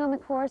housekeeping on the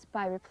course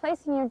by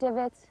replacing your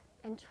divots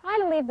and try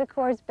to leave the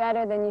course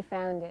better than you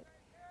found it.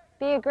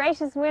 Be a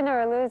gracious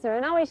winner or loser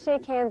and always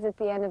shake hands at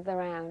the end of the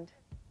round.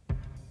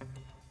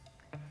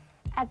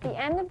 At the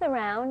end of the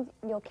round,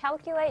 you'll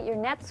calculate your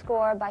net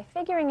score by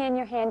figuring in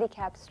your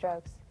handicap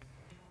strokes.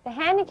 The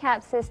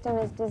handicap system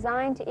is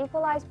designed to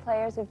equalize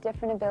players of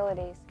different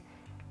abilities.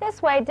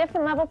 This way,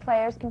 different level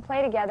players can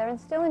play together and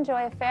still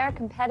enjoy a fair,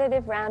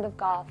 competitive round of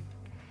golf.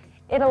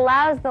 It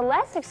allows the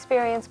less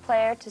experienced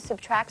player to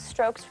subtract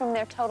strokes from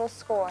their total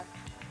score.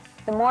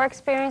 The more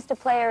experienced a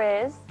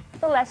player is,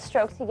 the less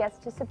strokes he gets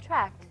to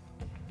subtract.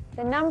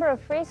 The number of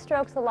free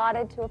strokes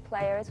allotted to a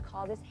player is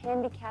called his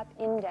handicap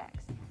index.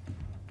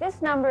 This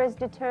number is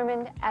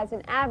determined as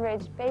an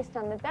average based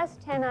on the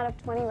best 10 out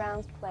of 20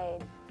 rounds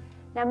played.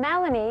 Now,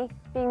 Melanie,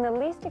 being the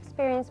least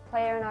experienced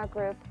player in our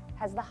group,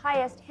 has the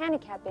highest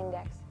handicap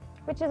index,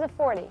 which is a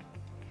 40.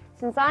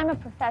 Since I'm a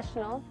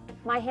professional,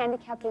 my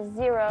handicap is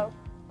 0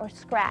 or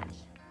scratch.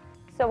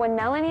 So when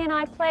Melanie and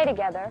I play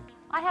together,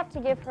 I have to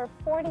give her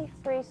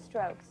 43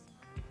 strokes.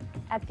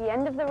 At the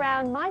end of the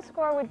round, my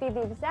score would be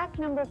the exact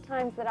number of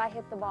times that I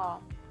hit the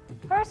ball.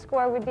 Her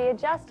score would be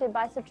adjusted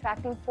by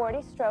subtracting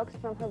 40 strokes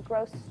from her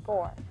gross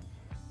score.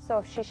 So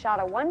if she shot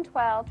a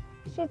 112,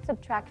 she'd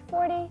subtract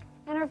 40,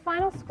 and her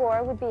final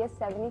score would be a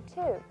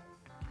 72.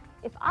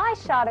 If I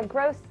shot a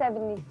gross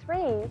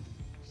 73,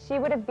 she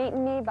would have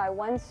beaten me by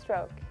 1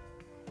 stroke.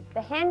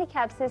 The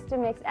handicap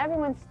system makes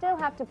everyone still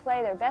have to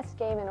play their best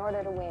game in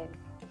order to win.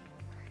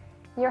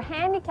 Your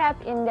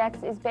handicap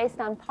index is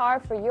based on par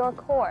for your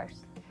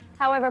course.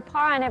 However,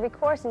 par on every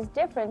course is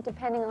different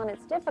depending on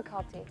its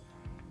difficulty.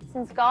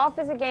 Since golf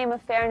is a game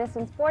of fairness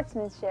and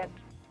sportsmanship,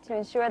 to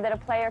ensure that a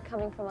player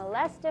coming from a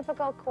less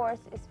difficult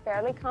course is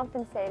fairly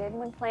compensated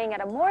when playing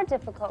at a more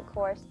difficult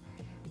course,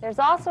 there's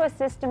also a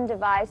system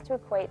devised to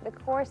equate the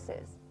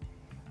courses.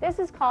 This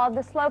is called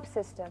the slope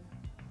system.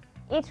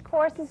 Each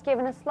course is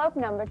given a slope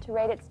number to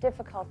rate its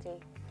difficulty.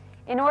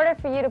 In order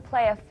for you to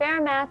play a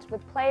fair match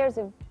with players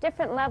of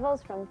different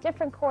levels from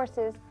different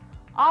courses,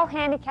 all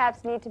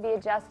handicaps need to be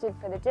adjusted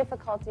for the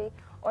difficulty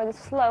or the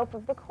slope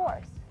of the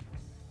course.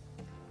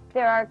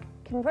 There are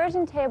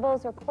conversion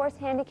tables or course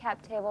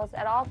handicap tables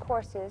at all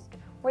courses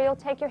where you'll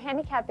take your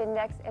handicap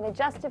index and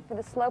adjust it for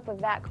the slope of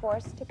that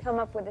course to come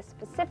up with a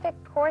specific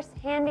course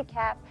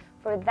handicap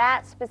for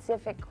that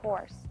specific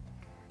course.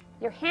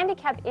 Your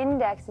handicap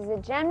index is a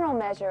general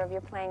measure of your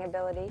playing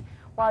ability,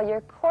 while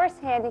your course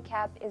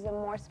handicap is a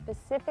more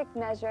specific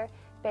measure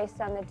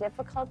based on the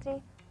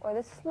difficulty or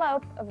the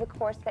slope of the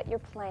course that you're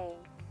playing.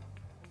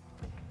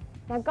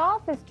 Now,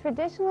 golf is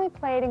traditionally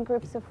played in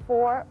groups of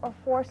 4 or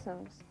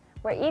foursomes,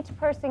 where each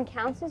person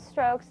counts his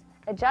strokes,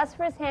 adjusts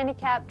for his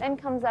handicap, then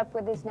comes up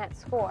with his net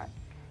score.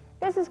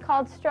 This is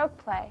called stroke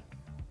play.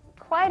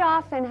 Quite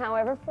often,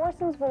 however,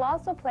 foursomes will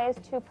also play as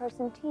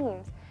 2-person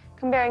teams,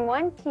 comparing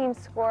one team's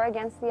score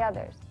against the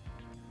others.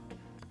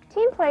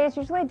 Team play is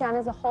usually done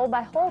as a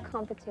hole-by-hole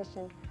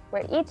competition,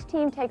 where each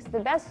team takes the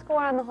best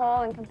score on the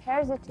hole and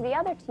compares it to the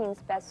other team's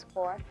best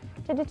score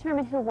to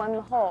determine who won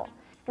the hole.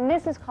 And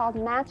this is called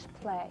match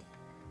play.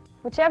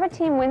 Whichever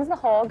team wins the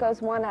hole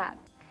goes 1 up.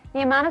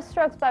 The amount of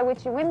strokes by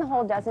which you win the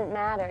hole doesn't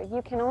matter.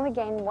 You can only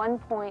gain 1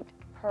 point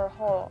per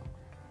hole.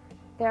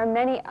 There are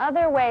many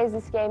other ways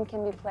this game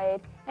can be played,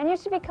 and you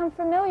should become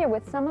familiar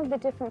with some of the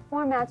different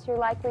formats you're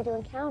likely to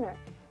encounter,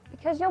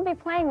 because you'll be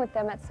playing with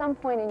them at some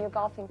point in your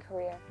golfing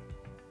career.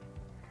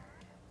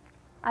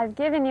 I've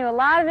given you a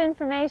lot of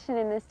information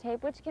in this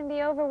tape, which can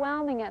be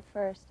overwhelming at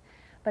first,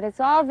 but it's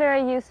all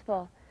very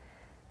useful.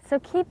 So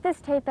keep this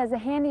tape as a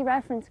handy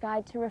reference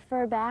guide to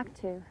refer back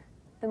to.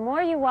 The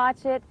more you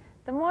watch it,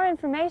 the more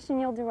information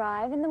you'll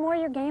derive and the more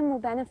your game will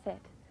benefit.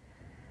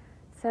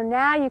 So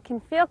now you can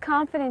feel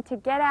confident to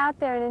get out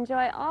there and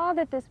enjoy all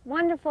that this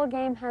wonderful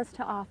game has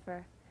to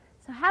offer.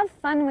 So have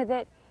fun with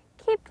it,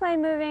 keep play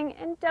moving,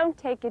 and don't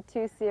take it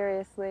too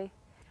seriously.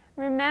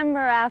 Remember,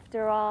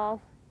 after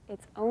all,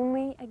 it's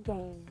only a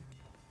game.